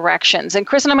different directions. And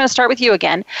Kristen, I'm going to start with you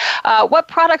again. What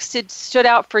products stood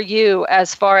out for you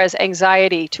as far as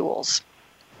anxiety tools?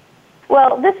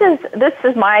 Well, this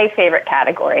is my favorite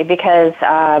category because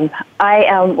I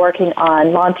am working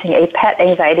on launching a Pet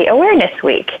Anxiety Awareness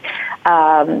Week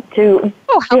to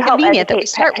help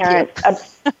educate pet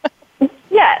parents.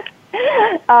 Yes,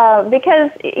 because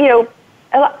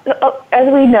as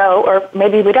we know, or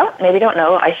maybe we don't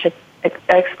know. I should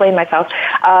explain myself.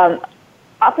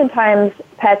 Oftentimes,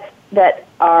 pets that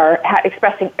are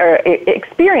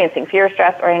experiencing fear,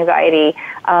 stress, or anxiety,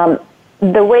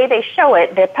 the way they show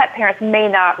it, their pet parents may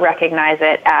not recognize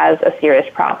it as a serious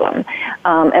problem.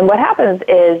 And what happens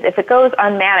is, if it goes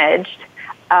unmanaged,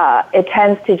 it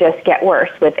tends to just get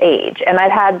worse with age. And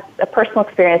I've had a personal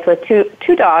experience with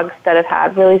two dogs that have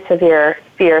had really severe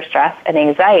fear, stress, and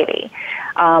anxiety.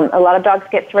 A lot of dogs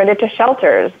get surrendered to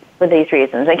shelters for these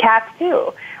reasons, and cats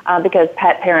too, because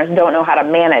pet parents don't know how to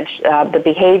manage the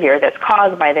behavior that's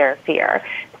caused by their fear.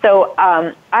 So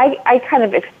I kind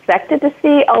of expected to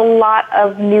see a lot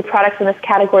of new products in this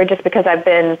category just because I've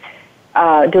been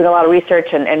doing a lot of research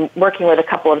and working with a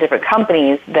couple of different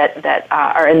companies that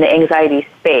are in the anxiety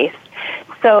space.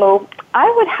 So I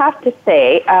would have to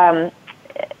say I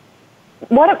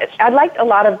liked a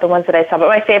lot of the ones that I saw, but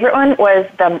my favorite one was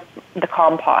the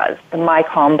Calm Pause, the My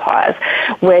Calm Pause,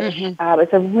 which is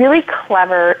a really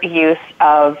clever use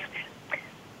of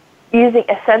using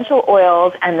essential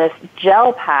oils and this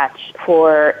gel patch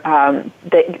for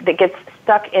that gets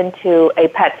stuck into a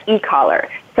pet's e-collar.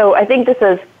 So I think this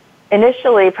is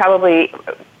initially probably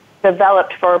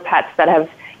developed for pets that have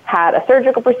had a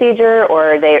surgical procedure,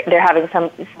 or they're having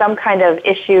some kind of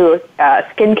issue,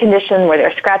 skin condition where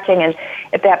they're scratching, and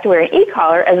if they have to wear an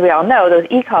e-collar, as we all know, those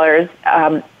e-collars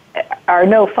are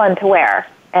no fun to wear.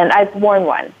 And I've worn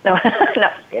one. No,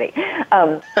 not kidding.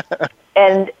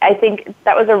 I think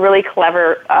that was a really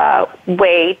clever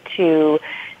way to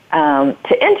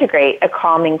integrate a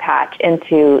calming patch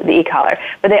into the e-collar.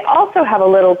 But they also have a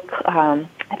little, I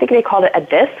think they called it a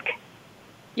disc.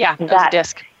 Yeah, that's a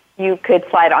disc. You could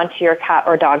slide onto your cat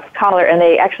or dog's collar, and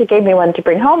they actually gave me one to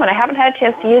bring home, and I haven't had a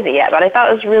chance to use it yet, but I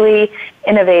thought it was really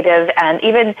innovative, and they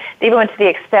even went to the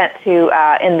extent to,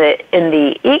 in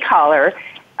the e-collar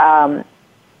that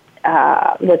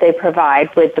they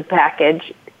provide with the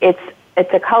package, it's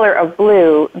a color of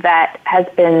blue that has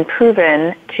been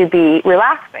proven to be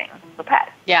relaxing for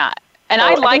pets. Yeah. And so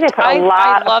I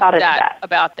love that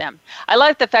about them. I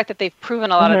like the fact that they've proven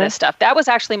a lot of this stuff. That was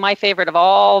actually my favorite of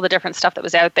all the different stuff that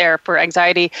was out there for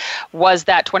anxiety, was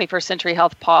that 21st Century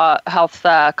Health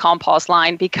Calm Paws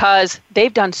line, because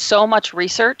they've done so much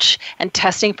research and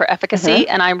testing for efficacy,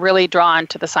 and I'm really drawn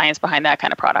to the science behind that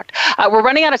kind of product. We're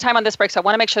running out of time on this break, so I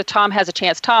want to make sure Tom has a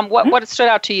chance. Tom, what stood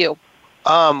out to you?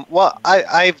 Well,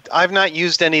 I've not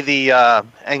used any of the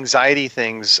anxiety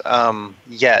things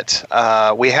yet.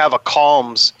 We have a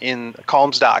Calms in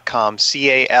Calms.com,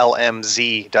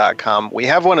 CALMZ.com. We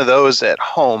have one of those at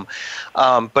home,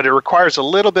 but it requires a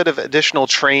little bit of additional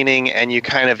training, and you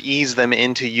kind of ease them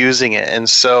into using it. And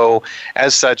so,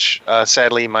 as such,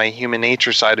 sadly, my human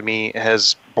nature side of me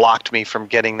has blocked me from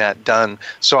getting that done.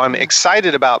 So I'm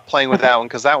excited about playing with that one,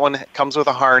 because that one comes with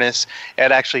a harness.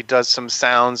 It actually does some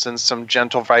sounds and some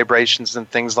gentle vibrations and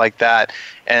things like that.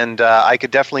 And I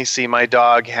could definitely see my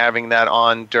dog having that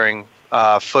on during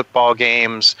football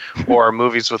games or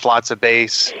movies with lots of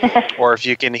bass, or if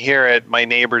you can hear it, my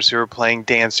neighbors who are playing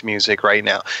dance music right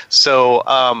now. So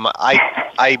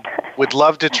I would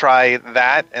love to try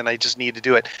that, and I just need to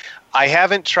do it. I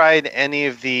haven't tried any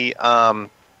of the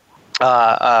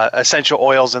essential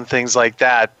oils and things like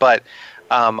that, but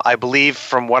I believe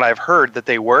from what I've heard that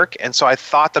they work, and so I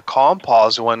thought the Calm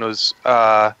Paws one was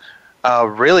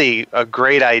really a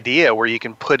great idea, where you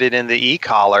can put it in the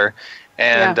e-collar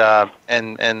and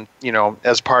you know,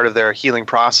 as part of their healing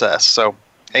process. So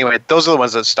anyway, those are the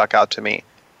ones that stuck out to me.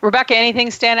 Rebecca, anything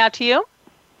stand out to you?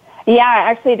 Yeah,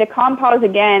 actually, the Calm Paws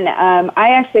again. I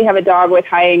actually have a dog with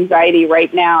high anxiety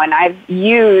right now, and I've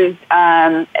used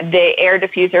the air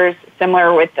diffusers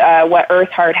similar with what Earth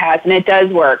Heart has, and it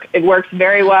does work. It works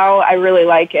very well. I really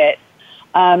like it.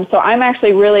 So I'm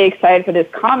actually really excited for this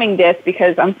calming disc,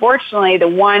 because unfortunately, the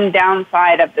one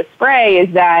downside of the spray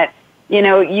is that, you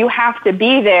know, you have to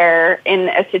be there in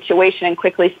a situation and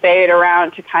quickly spray it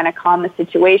around to kind of calm the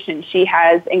situation. She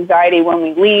has anxiety when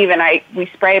we leave, and we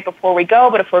spray it before we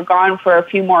go, but if we're gone for a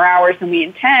few more hours than we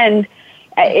intend,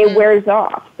 it wears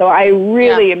off. So I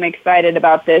really am excited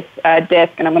about this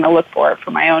disc, and I'm going to look for it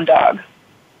for my own dog.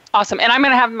 Awesome. And I'm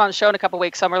going to have him on the show in a couple of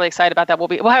weeks, so I'm really excited about that.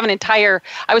 We'll have an entire,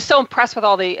 I was so impressed with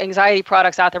all the anxiety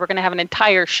products out there. We're going to have an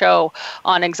entire show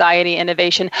on anxiety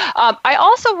innovation. I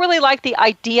also really like the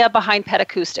idea behind Pet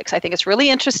Acoustics. I think it's really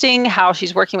interesting how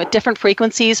she's working with different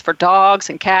frequencies for dogs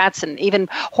and cats and even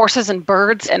horses and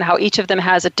birds, and how each of them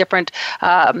has a different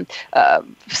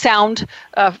sound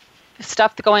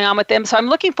stuff going on with them. So I'm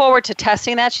looking forward to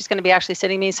testing that. She's going to be actually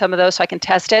sending me some of those so I can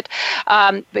test it.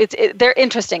 They're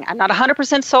interesting. I'm not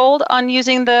 100% sold on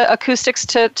using the acoustics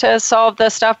to solve the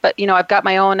stuff, but you know, I've got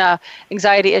my own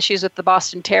anxiety issues with the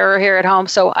Boston Terror here at home,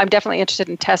 so I'm definitely interested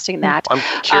in testing that. I'm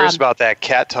curious about that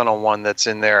cat tunnel one that's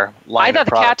in there. I thought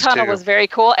the cat tunnel was very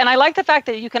cool, and I like the fact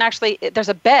that you can actually, there's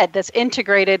a bed that's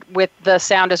integrated with the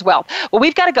sound as well. Well,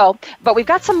 we've got to go, but we've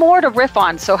got some more to riff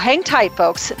on, so hang tight,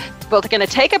 folks. We're going to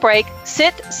take a break,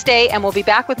 sit, stay, and we'll be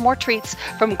back with more treats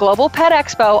from Global Pet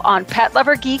Expo on Pet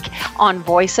Lover Geek on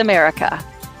Voice America.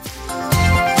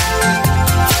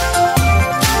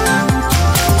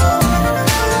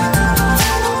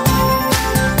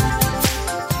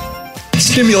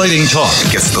 Stimulating talk.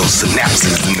 It gets those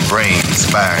synapses in the brain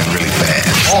firing really fast.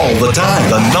 All the time.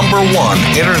 The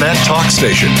 #1 internet talk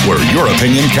station where your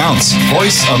opinion counts.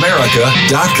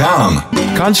 VoiceAmerica.com.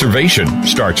 Conservation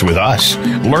starts with us.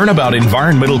 Learn about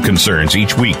environmental concerns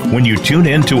each week when you tune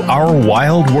in to Our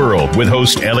Wild World with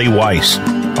host Ellie Weiss.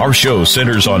 Our show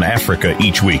centers on Africa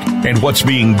each week and what's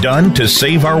being done to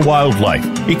save our wildlife,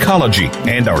 ecology,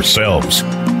 and ourselves.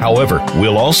 However,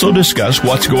 we'll also discuss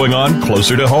what's going on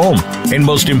closer to home. And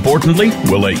most importantly,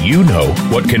 we'll let you know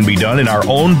what can be done in our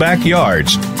own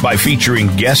backyards by featuring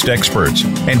guest experts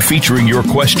and featuring your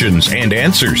questions and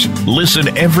answers.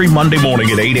 Listen every Monday morning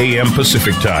at 8 a.m.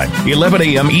 Pacific Time, 11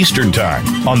 a.m. Eastern Time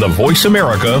on the Voice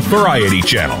America Variety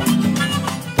Channel.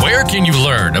 Where can you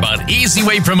learn about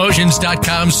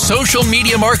EasyWayPromotions.com's social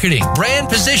media marketing, brand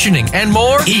positioning, and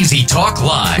more? Easy Talk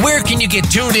Live. Where can you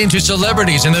get tuned into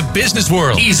celebrities in the business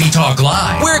world? Easy Talk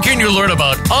Live. Where can you learn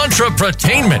about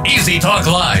entrepreneur-tainment? Easy Talk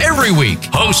Live. Every week,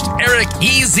 host Eric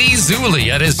E.Z.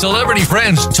 Zuli and his celebrity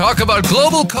friends talk about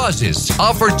global causes,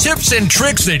 offer tips and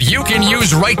tricks that you can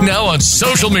use right now on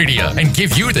social media, and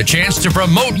give you the chance to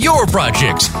promote your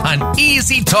projects on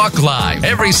Easy Talk Live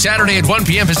every Saturday at 1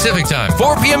 p.m. Pacific Time,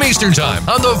 4 p.m. Eastern Time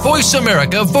on the Voice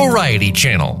America Variety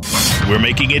Channel. We're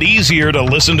making it easier to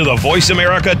listen to the Voice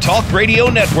America Talk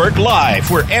Radio Network live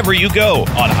wherever you go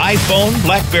on iPhone,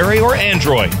 BlackBerry, or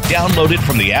Android. Download it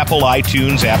from the Apple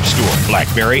iTunes App Store,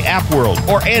 BlackBerry App World,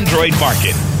 or Android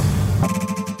Market.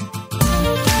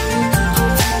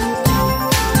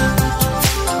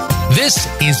 This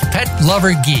is Pet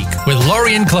Lover Geek with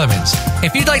Lorian Clemens.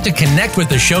 If you'd like to connect with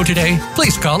the show today,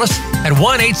 please call us at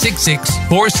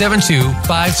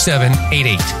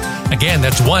 1-866-472-5788. Again,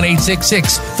 that's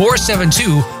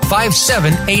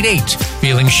 1-866-472-5788.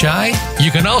 Feeling shy? You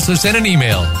can also send an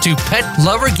email to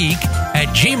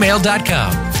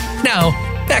petlovergeek@gmail.com. Now,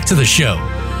 back to the show.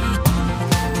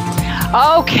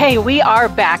 Okay, we are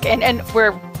back, and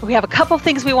we have a couple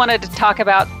things we wanted to talk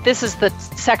about. This is the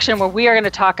section where we are going to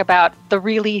talk about the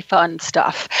really fun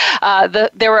stuff.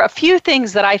 There were a few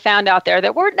things that I found out there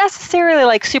that weren't necessarily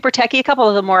like super techy. A couple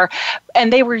of them were,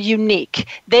 and they were unique.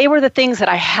 They were the things that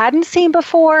I hadn't seen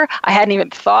before, I hadn't even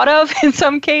thought of in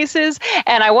some cases,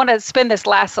 and I want to spend this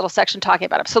last little section talking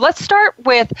about them. So let's start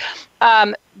with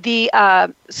the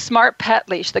Smart Pet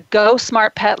Leash, the Go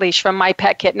Smart Pet Leash from My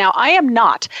Pet Kit. Now, I am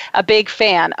not a big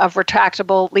fan of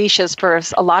retractable leashes for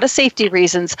a lot of safety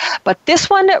reasons, but this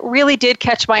one really did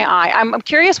catch my eye. I'm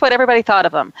curious what everybody thought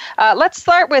of them. Let's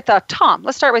start with Tom.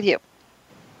 Let's start with you.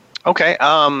 Okay.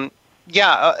 I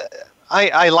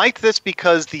like this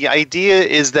because the idea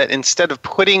is that instead of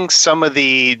putting some of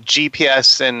the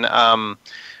GPS and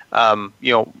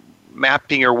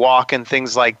mapping your walk and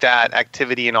things like that,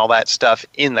 activity and all that stuff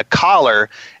in the collar,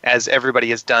 as everybody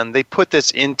has done, they put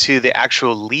this into the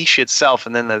actual leash itself,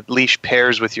 and then the leash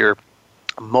pairs with your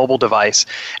mobile device,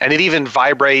 and it even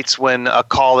vibrates when a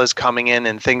call is coming in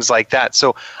and things like that.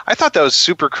 So I thought that was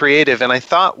super creative, and I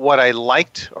thought what I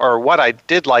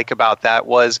did like about that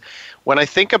was when I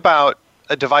think about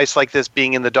a device like this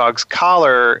being in the dog's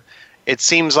collar, it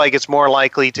seems like it's more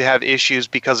likely to have issues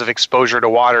because of exposure to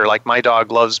water. Like my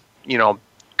dog loves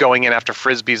going in after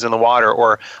frisbees in the water,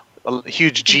 or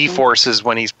huge G-forces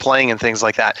when he's playing and things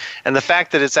like that. And the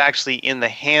fact that it's actually in the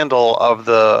handle of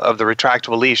the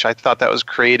retractable leash, I thought that was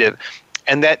creative.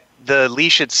 And that the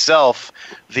leash itself,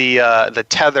 the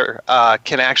tether,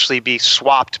 can actually be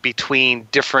swapped between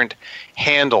different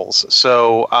handles.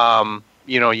 So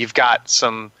you've got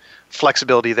some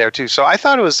flexibility there too. So I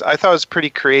thought it was pretty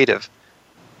creative.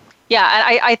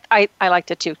 Yeah, I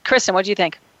liked it too. Kristen, what do you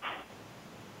think?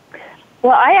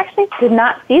 Well, I actually did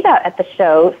not see that at the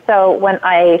show. So when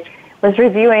I was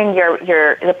reviewing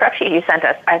the prep sheet you sent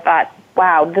us, I thought,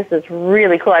 wow, this is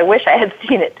really cool. I wish I had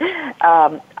seen it.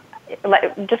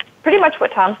 Just pretty much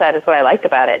what Tom said is what I liked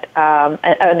about it.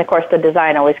 And of course, the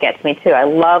design always gets me too. I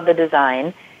love the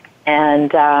design.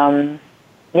 And I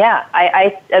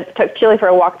took Chili for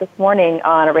a walk this morning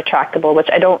on a retractable,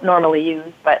 which I don't normally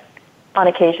use, but on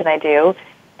occasion I do.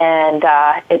 And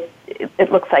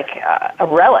it looks like a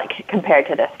relic compared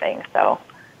to this thing. So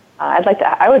I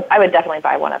would definitely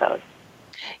buy one of those.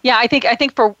 Yeah, I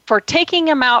think for taking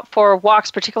them out for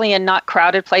walks, particularly in not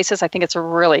crowded places, I think it's a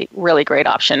really, really great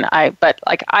option.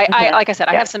 Like I said,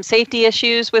 I have some safety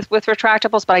issues with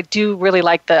retractables, but I do really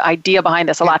like the idea behind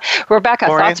this a lot. Rebecca,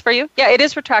 Lorian? Thoughts for you? Yeah, it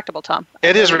is retractable, Tom.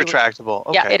 It is retractable.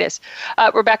 Okay. Yeah, it is.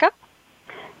 Rebecca?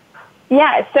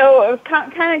 Yeah, so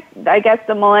kind of, I guess,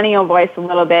 the millennial voice a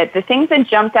little bit. The things that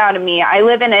jumped out at me, I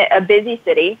live in a busy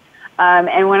city,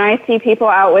 and when I see people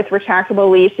out with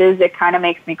retractable leashes, it kind of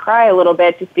makes me cry a little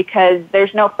bit just because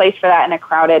there's no place for that in a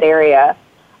crowded area.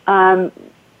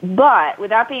 But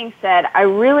with that being said, I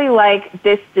really like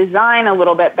this design a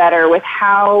little bit better with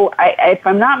how, if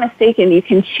I'm not mistaken, you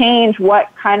can change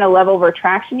what kind of level of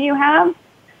retraction you have.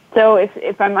 So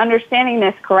if I'm understanding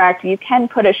this correct, you can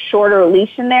put a shorter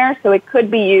leash in there, so it could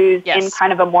be used in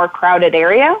kind of a more crowded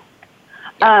area.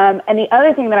 And the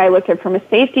other thing that I looked at from a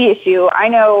safety issue, I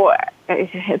know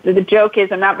the joke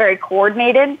is I'm not very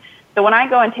coordinated. So when I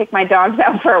go and take my dogs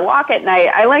out for a walk at night,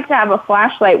 I like to have a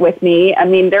flashlight with me. I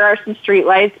mean, there are some street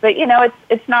lights, but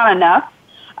it's not enough.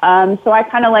 So I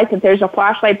kind of like that there's a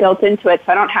flashlight built into it,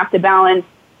 so I don't have to balance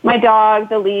my dog,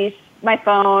 the leash, my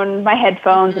phone, my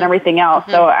headphones, and everything else.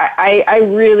 So I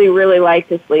really, really like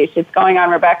this leash. It's going on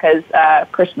Rebecca's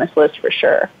Christmas list for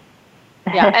sure.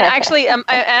 Yeah, and actually,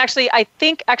 I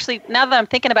think now that I'm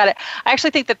thinking about it, I actually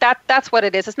think that's what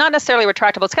it is. It's not necessarily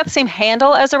retractable. It's got the same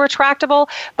handle as a retractable,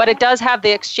 but it does have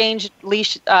the exchange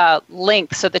leash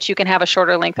length, so that you can have a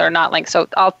shorter length or not length. So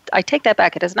I take that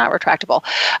back. It is not retractable.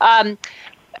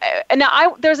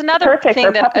 Now there's another perfect thing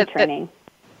for puppy training.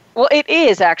 Well, it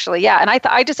is actually, yeah. And I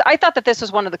thought that this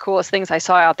was one of the coolest things I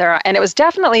saw out there, and it was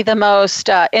definitely the most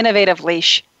innovative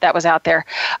leash that was out there.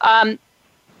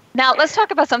 Now let's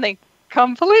talk about something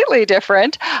completely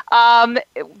different.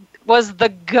 Was the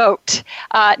goat.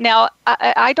 Now,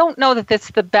 I don't know that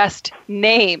that's the best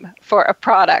name for a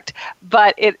product,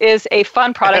 but it is a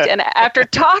fun product. And after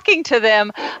talking to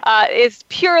them, it's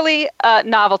purely a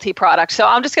novelty product. So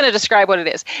I'm just going to describe what it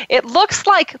is. It looks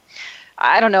like,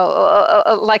 I don't know,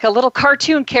 like a little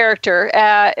cartoon character.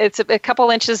 It's a couple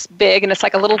inches big, and it's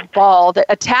like a little ball that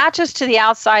attaches to the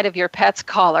outside of your pet's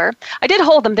collar. I did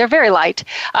hold them. They're very light.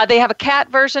 They have a cat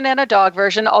version and a dog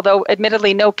version, although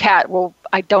admittedly no cat will,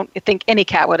 I don't think any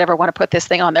cat would ever want to put this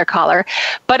thing on their collar.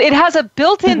 But it has a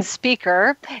built-in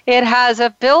speaker. It has a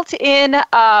built-in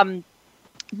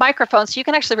microphone, so you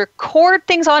can actually record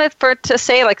things on it for it to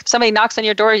say, like if somebody knocks on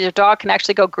your door, your dog can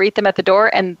actually go greet them at the door,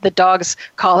 and the dog's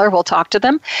collar will talk to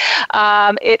them.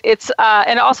 And it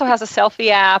also has a selfie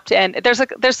app, and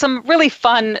there's some really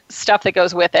fun stuff that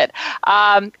goes with it.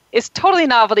 It's totally a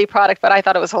novelty product, but I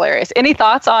thought it was hilarious. Any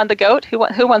thoughts on the goat? Who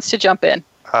wants to jump in?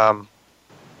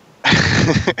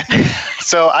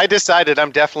 So I decided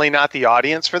I'm definitely not the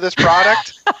audience for this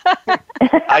product.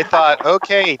 I thought,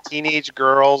 okay, teenage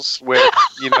girls with,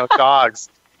 dogs.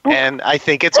 And I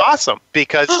think it's awesome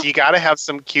because you got to have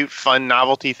some cute, fun,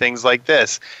 novelty things like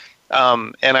this.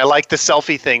 And I like the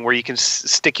selfie thing where you can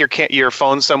stick your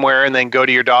phone somewhere and then go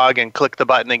to your dog and click the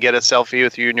button and get a selfie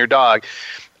with you and your dog.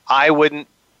 I wouldn't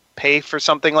pay for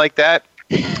something like that.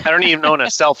 I don't even own a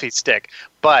selfie stick.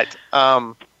 But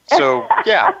so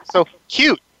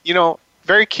cute,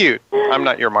 very cute. I'm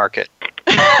not your market.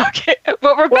 Okay.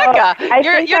 Well, Rebecca,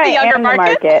 you're the younger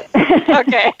market.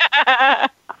 Okay.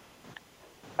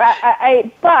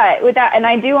 But with that, and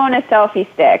I do own a selfie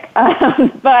stick.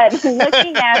 But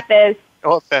looking at this,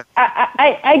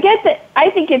 I get that. I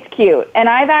think it's cute, and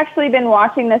I've actually been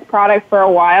watching this product for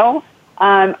a while.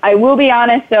 I will be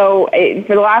honest, though,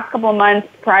 for the last couple of months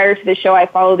prior to the show, I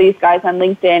follow these guys on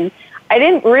LinkedIn. I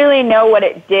didn't really know what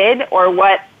it did or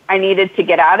what I needed to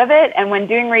get out of it. And when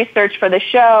doing research for the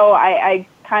show, I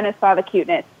kind of saw the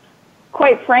cuteness.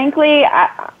 Quite frankly,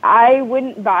 I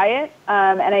wouldn't buy it.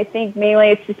 And I think mainly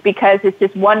it's just because it's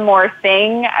just one more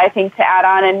thing, I think, to add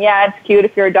on. And yeah, it's cute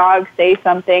if your dog says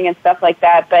something and stuff like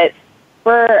that. But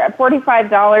for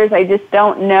 $45, I just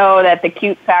don't know that the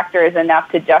cute factor is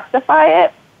enough to justify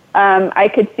it. I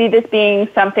could see this being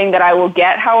something that I will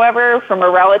get, however, from a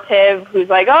relative who's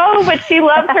like, oh, but she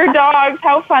loves her dogs.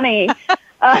 How funny.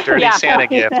 Dirty Santa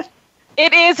gift.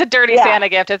 It is a dirty Santa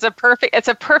gift. It's a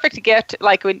perfect gift,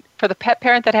 like for the pet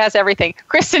parent that has everything.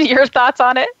 Kristen, your thoughts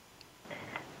on it?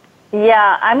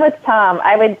 Yeah, I'm with Tom.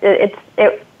 It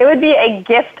would be a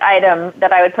gift item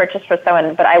that I would purchase for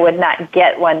someone, but I would not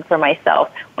get one for myself.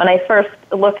 When I first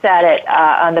looked at it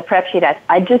on the prep sheet,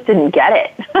 I just didn't get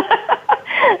it.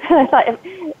 I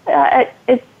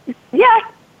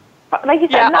thought, like you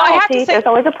said, novelty. There's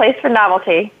always a place for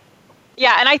novelty.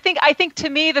 Yeah, and I think to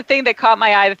me, the thing that caught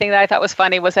my eye, the thing that I thought was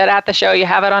funny was that at the show, you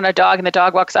have it on a dog, and the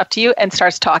dog walks up to you and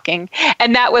starts talking.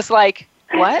 And that was like,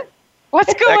 what?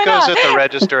 What's going on? That goes at the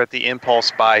register at the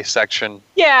impulse buy section.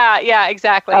 Yeah,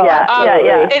 exactly.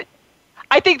 I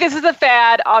think this is a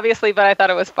fad, obviously, but I thought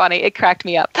it was funny. It cracked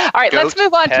me up. All right, let's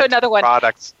move on to another one.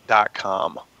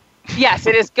 Goatpetproducts.com. Yes,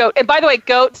 it is GOAT. And by the way,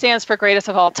 GOAT stands for greatest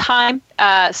of all time.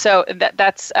 So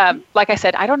that's, like I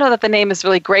said, I don't know that the name is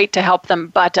really great to help them,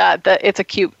 but it's a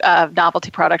cute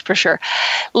novelty product for sure.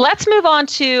 Let's move on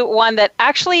to one that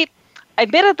actually,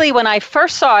 admittedly, when I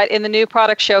first saw it in the new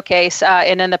product showcase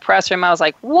and in the press room, I was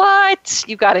like, what?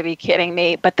 You got to be kidding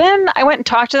me. But then I went and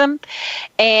talked to them,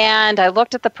 and I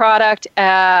looked at the product,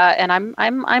 and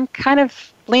I'm kind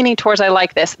of leaning towards I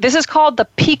like this. This is called the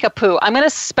Peekapoo. I'm going to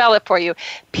spell it for you.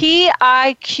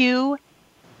 Piqapoo.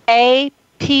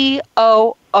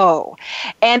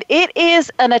 And it is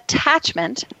an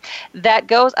attachment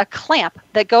a clamp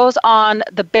that goes on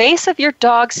the base of your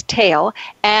dog's tail,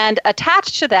 and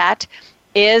attached to that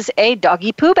is a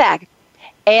doggy poo bag.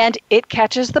 And it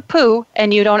catches the poo,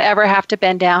 and you don't ever have to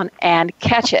bend down and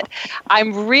catch it.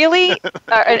 I'm really,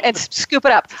 and scoop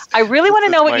it up. I really want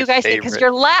to know what you guys think, because you're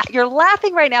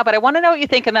laughing right now, but I want to know what you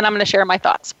think, and then I'm going to share my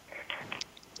thoughts.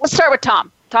 Let's start with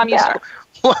Tom. Tom, you start.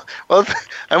 Well,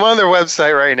 I'm on their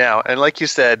website right now, and like you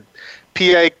said,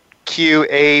 Piqapoo,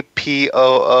 QAPOO.com.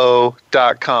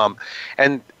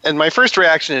 And my first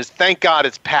reaction is, thank God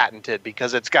it's patented,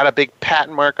 because it's got a big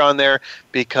patent mark on there,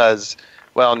 because,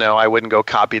 well, no, I wouldn't go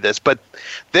copy this. But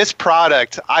this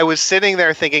product, I was sitting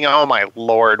there thinking, oh my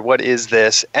Lord, what is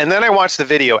this? And then I watched the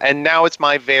video, and now it's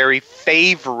my very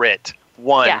favorite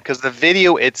one, because the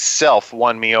video itself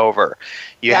won me over.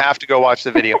 You have to go watch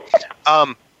the video.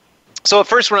 So at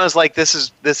first when I was like, this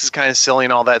is kind of silly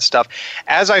and all that stuff,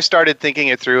 as I started thinking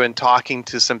it through and talking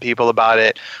to some people about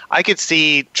it, I could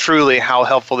see truly how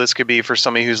helpful this could be for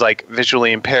somebody who's like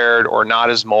visually impaired or not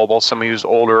as mobile, somebody who's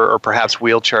older or perhaps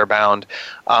wheelchair bound,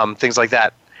 things like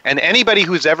that. And anybody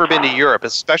who's ever been to Europe,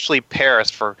 especially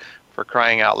Paris, for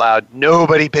crying out loud,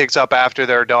 nobody picks up after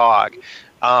their dog.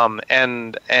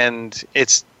 And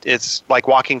it's like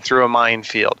walking through a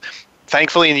minefield.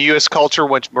 Thankfully, in the U.S. culture,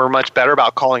 we're much better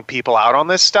about calling people out on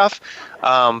this stuff.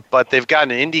 But they've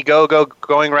got an Indiegogo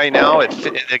going right now.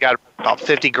 They got about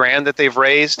 $50,000 that they've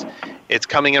raised. It's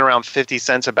coming in around 50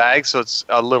 cents a bag, so it's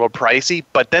a little pricey.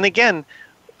 But then again,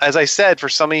 as I said, for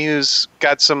somebody who's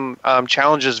got some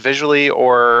challenges visually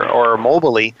or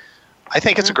mobily, I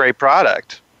think it's a great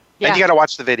product. Yeah. And you got to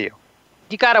watch the video.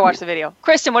 You got to watch the video.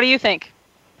 Kristen, what do you think?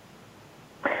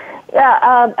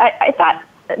 Yeah, I thought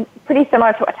pretty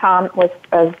similar to what Tom was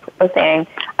saying.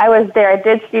 I was there. I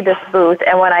did see this booth,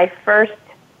 and when I first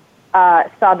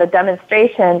saw the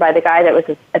demonstration by the guy that was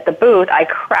at the booth, I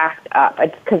cracked up. I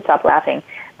just couldn't stop laughing.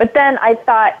 But then I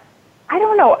thought, I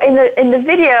don't know, in the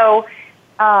video,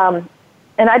 and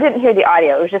I didn't hear the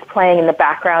audio. It was just playing in the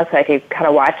background, so I could kind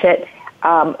of watch it.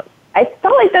 I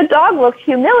felt like the dog looked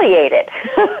humiliated.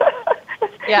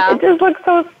 Yeah, it just looked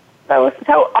so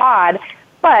odd.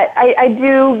 But I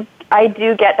do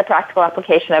get the practical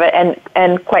application of it,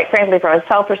 and quite frankly, from a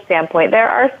selfish standpoint, there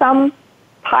are some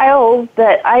piles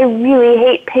that I really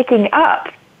hate picking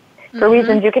up for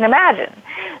reasons you can imagine.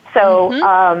 So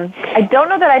I don't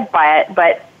know that I'd buy it,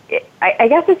 but I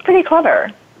guess it's pretty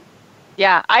clever.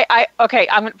 Yeah, okay.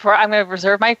 I'm going to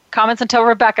reserve my comments until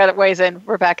Rebecca weighs in.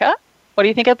 Rebecca, what do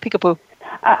you think of Peekaboo?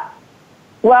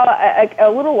 Well, a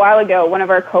little while ago, one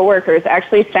of our coworkers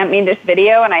actually sent me this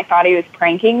video, and I thought he was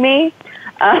pranking me.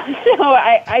 So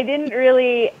I didn't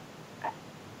really,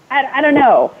 I don't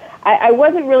know. I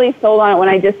wasn't really sold on it when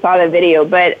I just saw the video,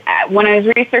 but when I was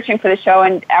researching for the show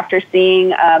and after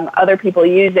seeing other people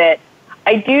use it,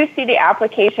 I do see the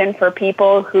application for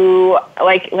people who,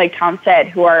 like Tom said,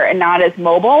 who are not as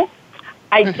mobile.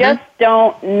 I just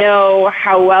don't know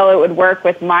how well it would work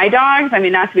with my dogs. I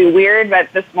mean, not to be weird, but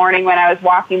this morning when I was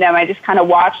walking them, I just kind of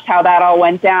watched how that all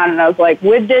went down, and I was like,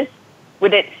 would it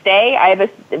stay? I have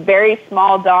a very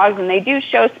small dog, and they do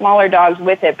show smaller dogs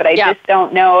with it, but I just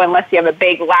don't know, unless you have a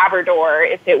big Labrador,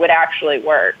 if it would actually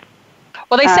work.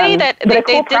 Well, they say that they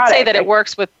did say that it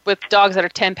works with dogs that are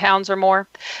 10 pounds or more,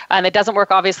 and it doesn't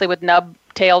work obviously with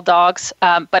nub-tailed dogs.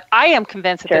 But I am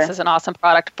convinced that this is an awesome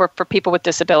product for people with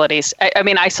disabilities. I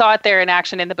mean, I saw it there in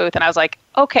action in the booth, and I was like,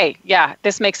 okay, yeah,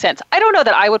 this makes sense. I don't know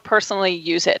that I would personally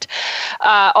use it,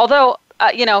 although.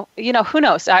 Who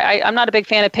knows? I'm not a big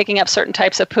fan of picking up certain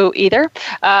types of poo either.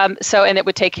 And it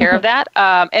would take care of that.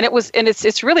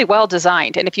 It's really well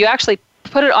designed. And if you actually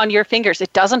put it on your fingers,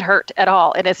 it doesn't hurt at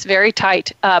all. And it's very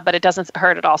tight, but it doesn't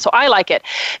hurt at all. So I like it.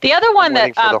 The other one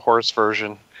waiting for the horse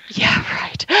version. Yeah,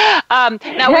 right.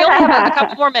 Now we only have a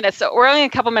couple more minutes, so we're only a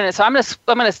couple minutes. So I'm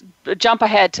gonna jump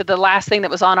ahead to the last thing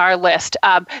that was on our list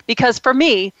because for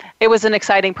me it was an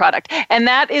exciting product, and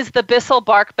that is the Bissell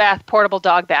Bark Bath portable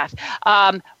dog bath.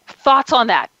 Thoughts on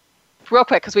that, real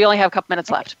quick, because we only have a couple minutes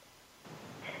left.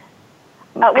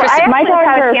 My dogs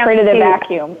are afraid of the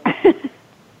vacuum.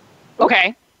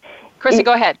 Okay, Chrissy,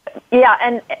 go ahead. Yeah,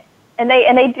 and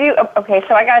they do. Okay,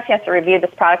 so I got a chance to review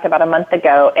this product about a month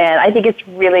ago, and I think it's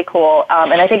really cool.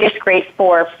 And I think it's great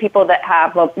for people that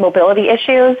have mobility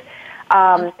issues.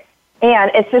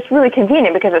 And it's just really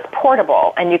convenient because it's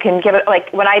portable, and you can give it,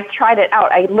 like when I tried it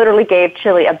out, I literally gave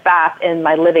Chili a bath in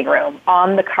my living room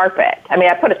on the carpet. I mean,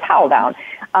 I put a towel down,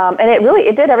 and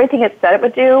it did everything it said it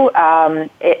would do.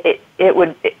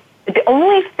 The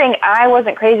only thing I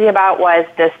wasn't crazy about was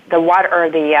the water or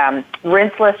the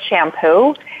rinseless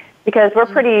shampoo, because we're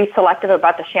pretty selective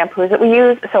about the shampoos that we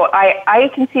use. So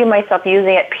I can see myself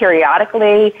using it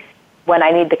periodically when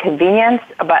I need the convenience,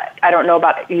 but I don't know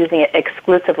about using it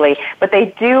exclusively. But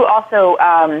they do also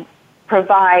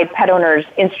provide pet owners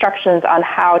instructions on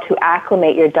how to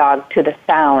acclimate your dog to the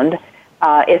sound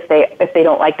if they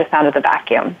don't like the sound of the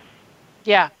vacuum.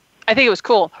 Yeah, I think it was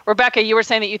cool. Rebecca, you were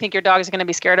saying that you think your dog is going to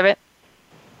be scared of it?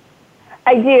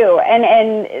 I do,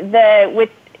 and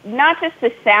not just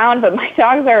the sound, but my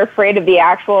dogs are afraid of the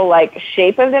actual like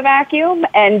shape of the vacuum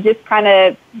and just kind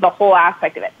of the whole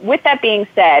aspect of it. With that being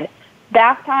said,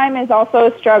 bath time is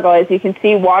also a struggle. As you can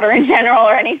see, water in general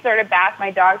or any sort of bath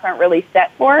my dogs aren't really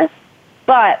set for.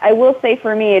 But I will say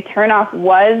for me, a turnoff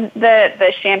was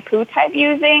the shampoo type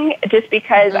using, just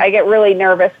because I get really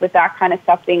nervous with that kind of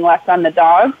stuff being left on the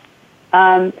dogs.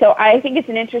 So I think it's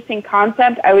an interesting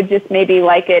concept. I would just maybe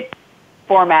like it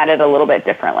formatted a little bit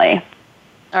differently.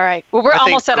 All right. Well, we're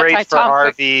almost out of time. Great for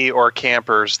RV or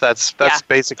campers. That's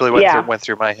basically what went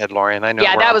through my head, Lori. And I know.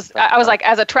 Yeah, I was like,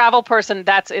 as a travel person,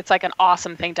 it's like an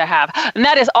awesome thing to have. And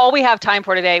that is all we have time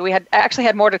for today. We actually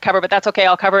had more to cover, but that's okay.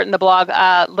 I'll cover it in the blog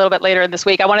a little bit later in this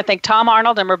week. I want to thank Tom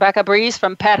Arnold and Rebecca Breese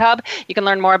from Pet Hub. You can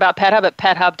learn more about Pet Hub at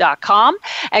pethub.com.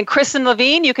 And Kristen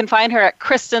Levine, you can find her at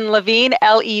Kristen Levine,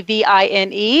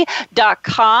 LEVINE.com.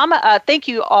 Thank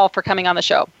you all for coming on the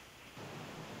show.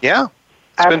 Yeah,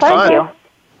 it's been fun. You.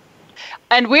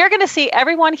 And we're going to see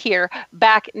everyone here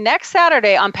back next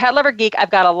Saturday on Pet Lover Geek. I've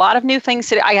got a lot of new things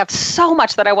today. I have so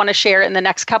much that I want to share in the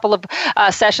next couple of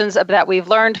sessions that we've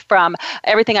learned from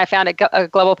everything I found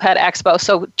at Global Pet Expo.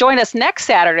 So join us next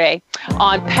Saturday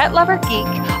on Pet Lover Geek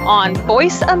on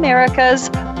Voice America's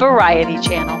Variety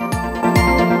Channel.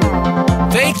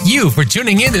 Thank you for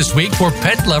tuning in this week for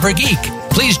Pet Lover Geek.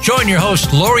 Please join your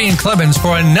host, Lori and Clemens,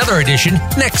 for another edition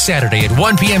next Saturday at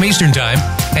 1 p.m. Eastern Time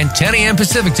and 10 a.m.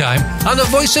 Pacific Time on the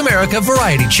Voice America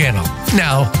Variety Channel.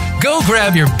 Now, go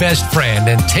grab your best friend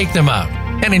and take them out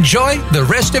and enjoy the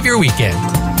rest of your weekend.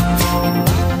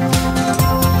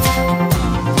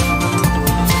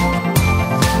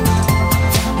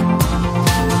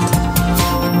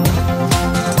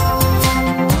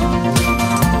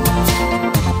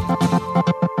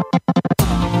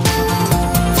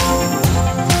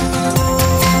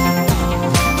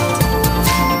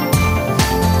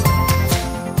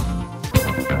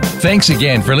 Thanks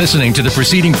again for listening to the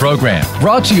preceding program,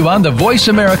 brought to you on the Voice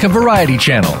America Variety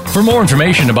Channel. For more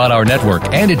information about our network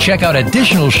and to check out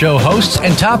additional show hosts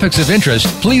and topics of interest,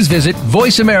 please visit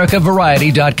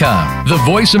voiceamericavariety.com. The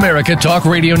Voice America Talk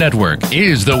Radio Network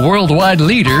is the worldwide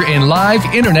leader in live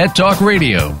Internet talk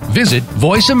radio. Visit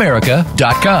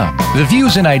voiceamerica.com. The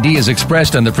views and ideas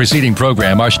expressed on the preceding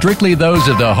program are strictly those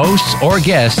of the hosts or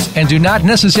guests and do not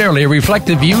necessarily reflect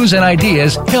the views and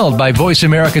ideas held by Voice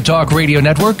America Talk Radio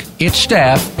Network, its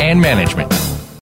staff, and management.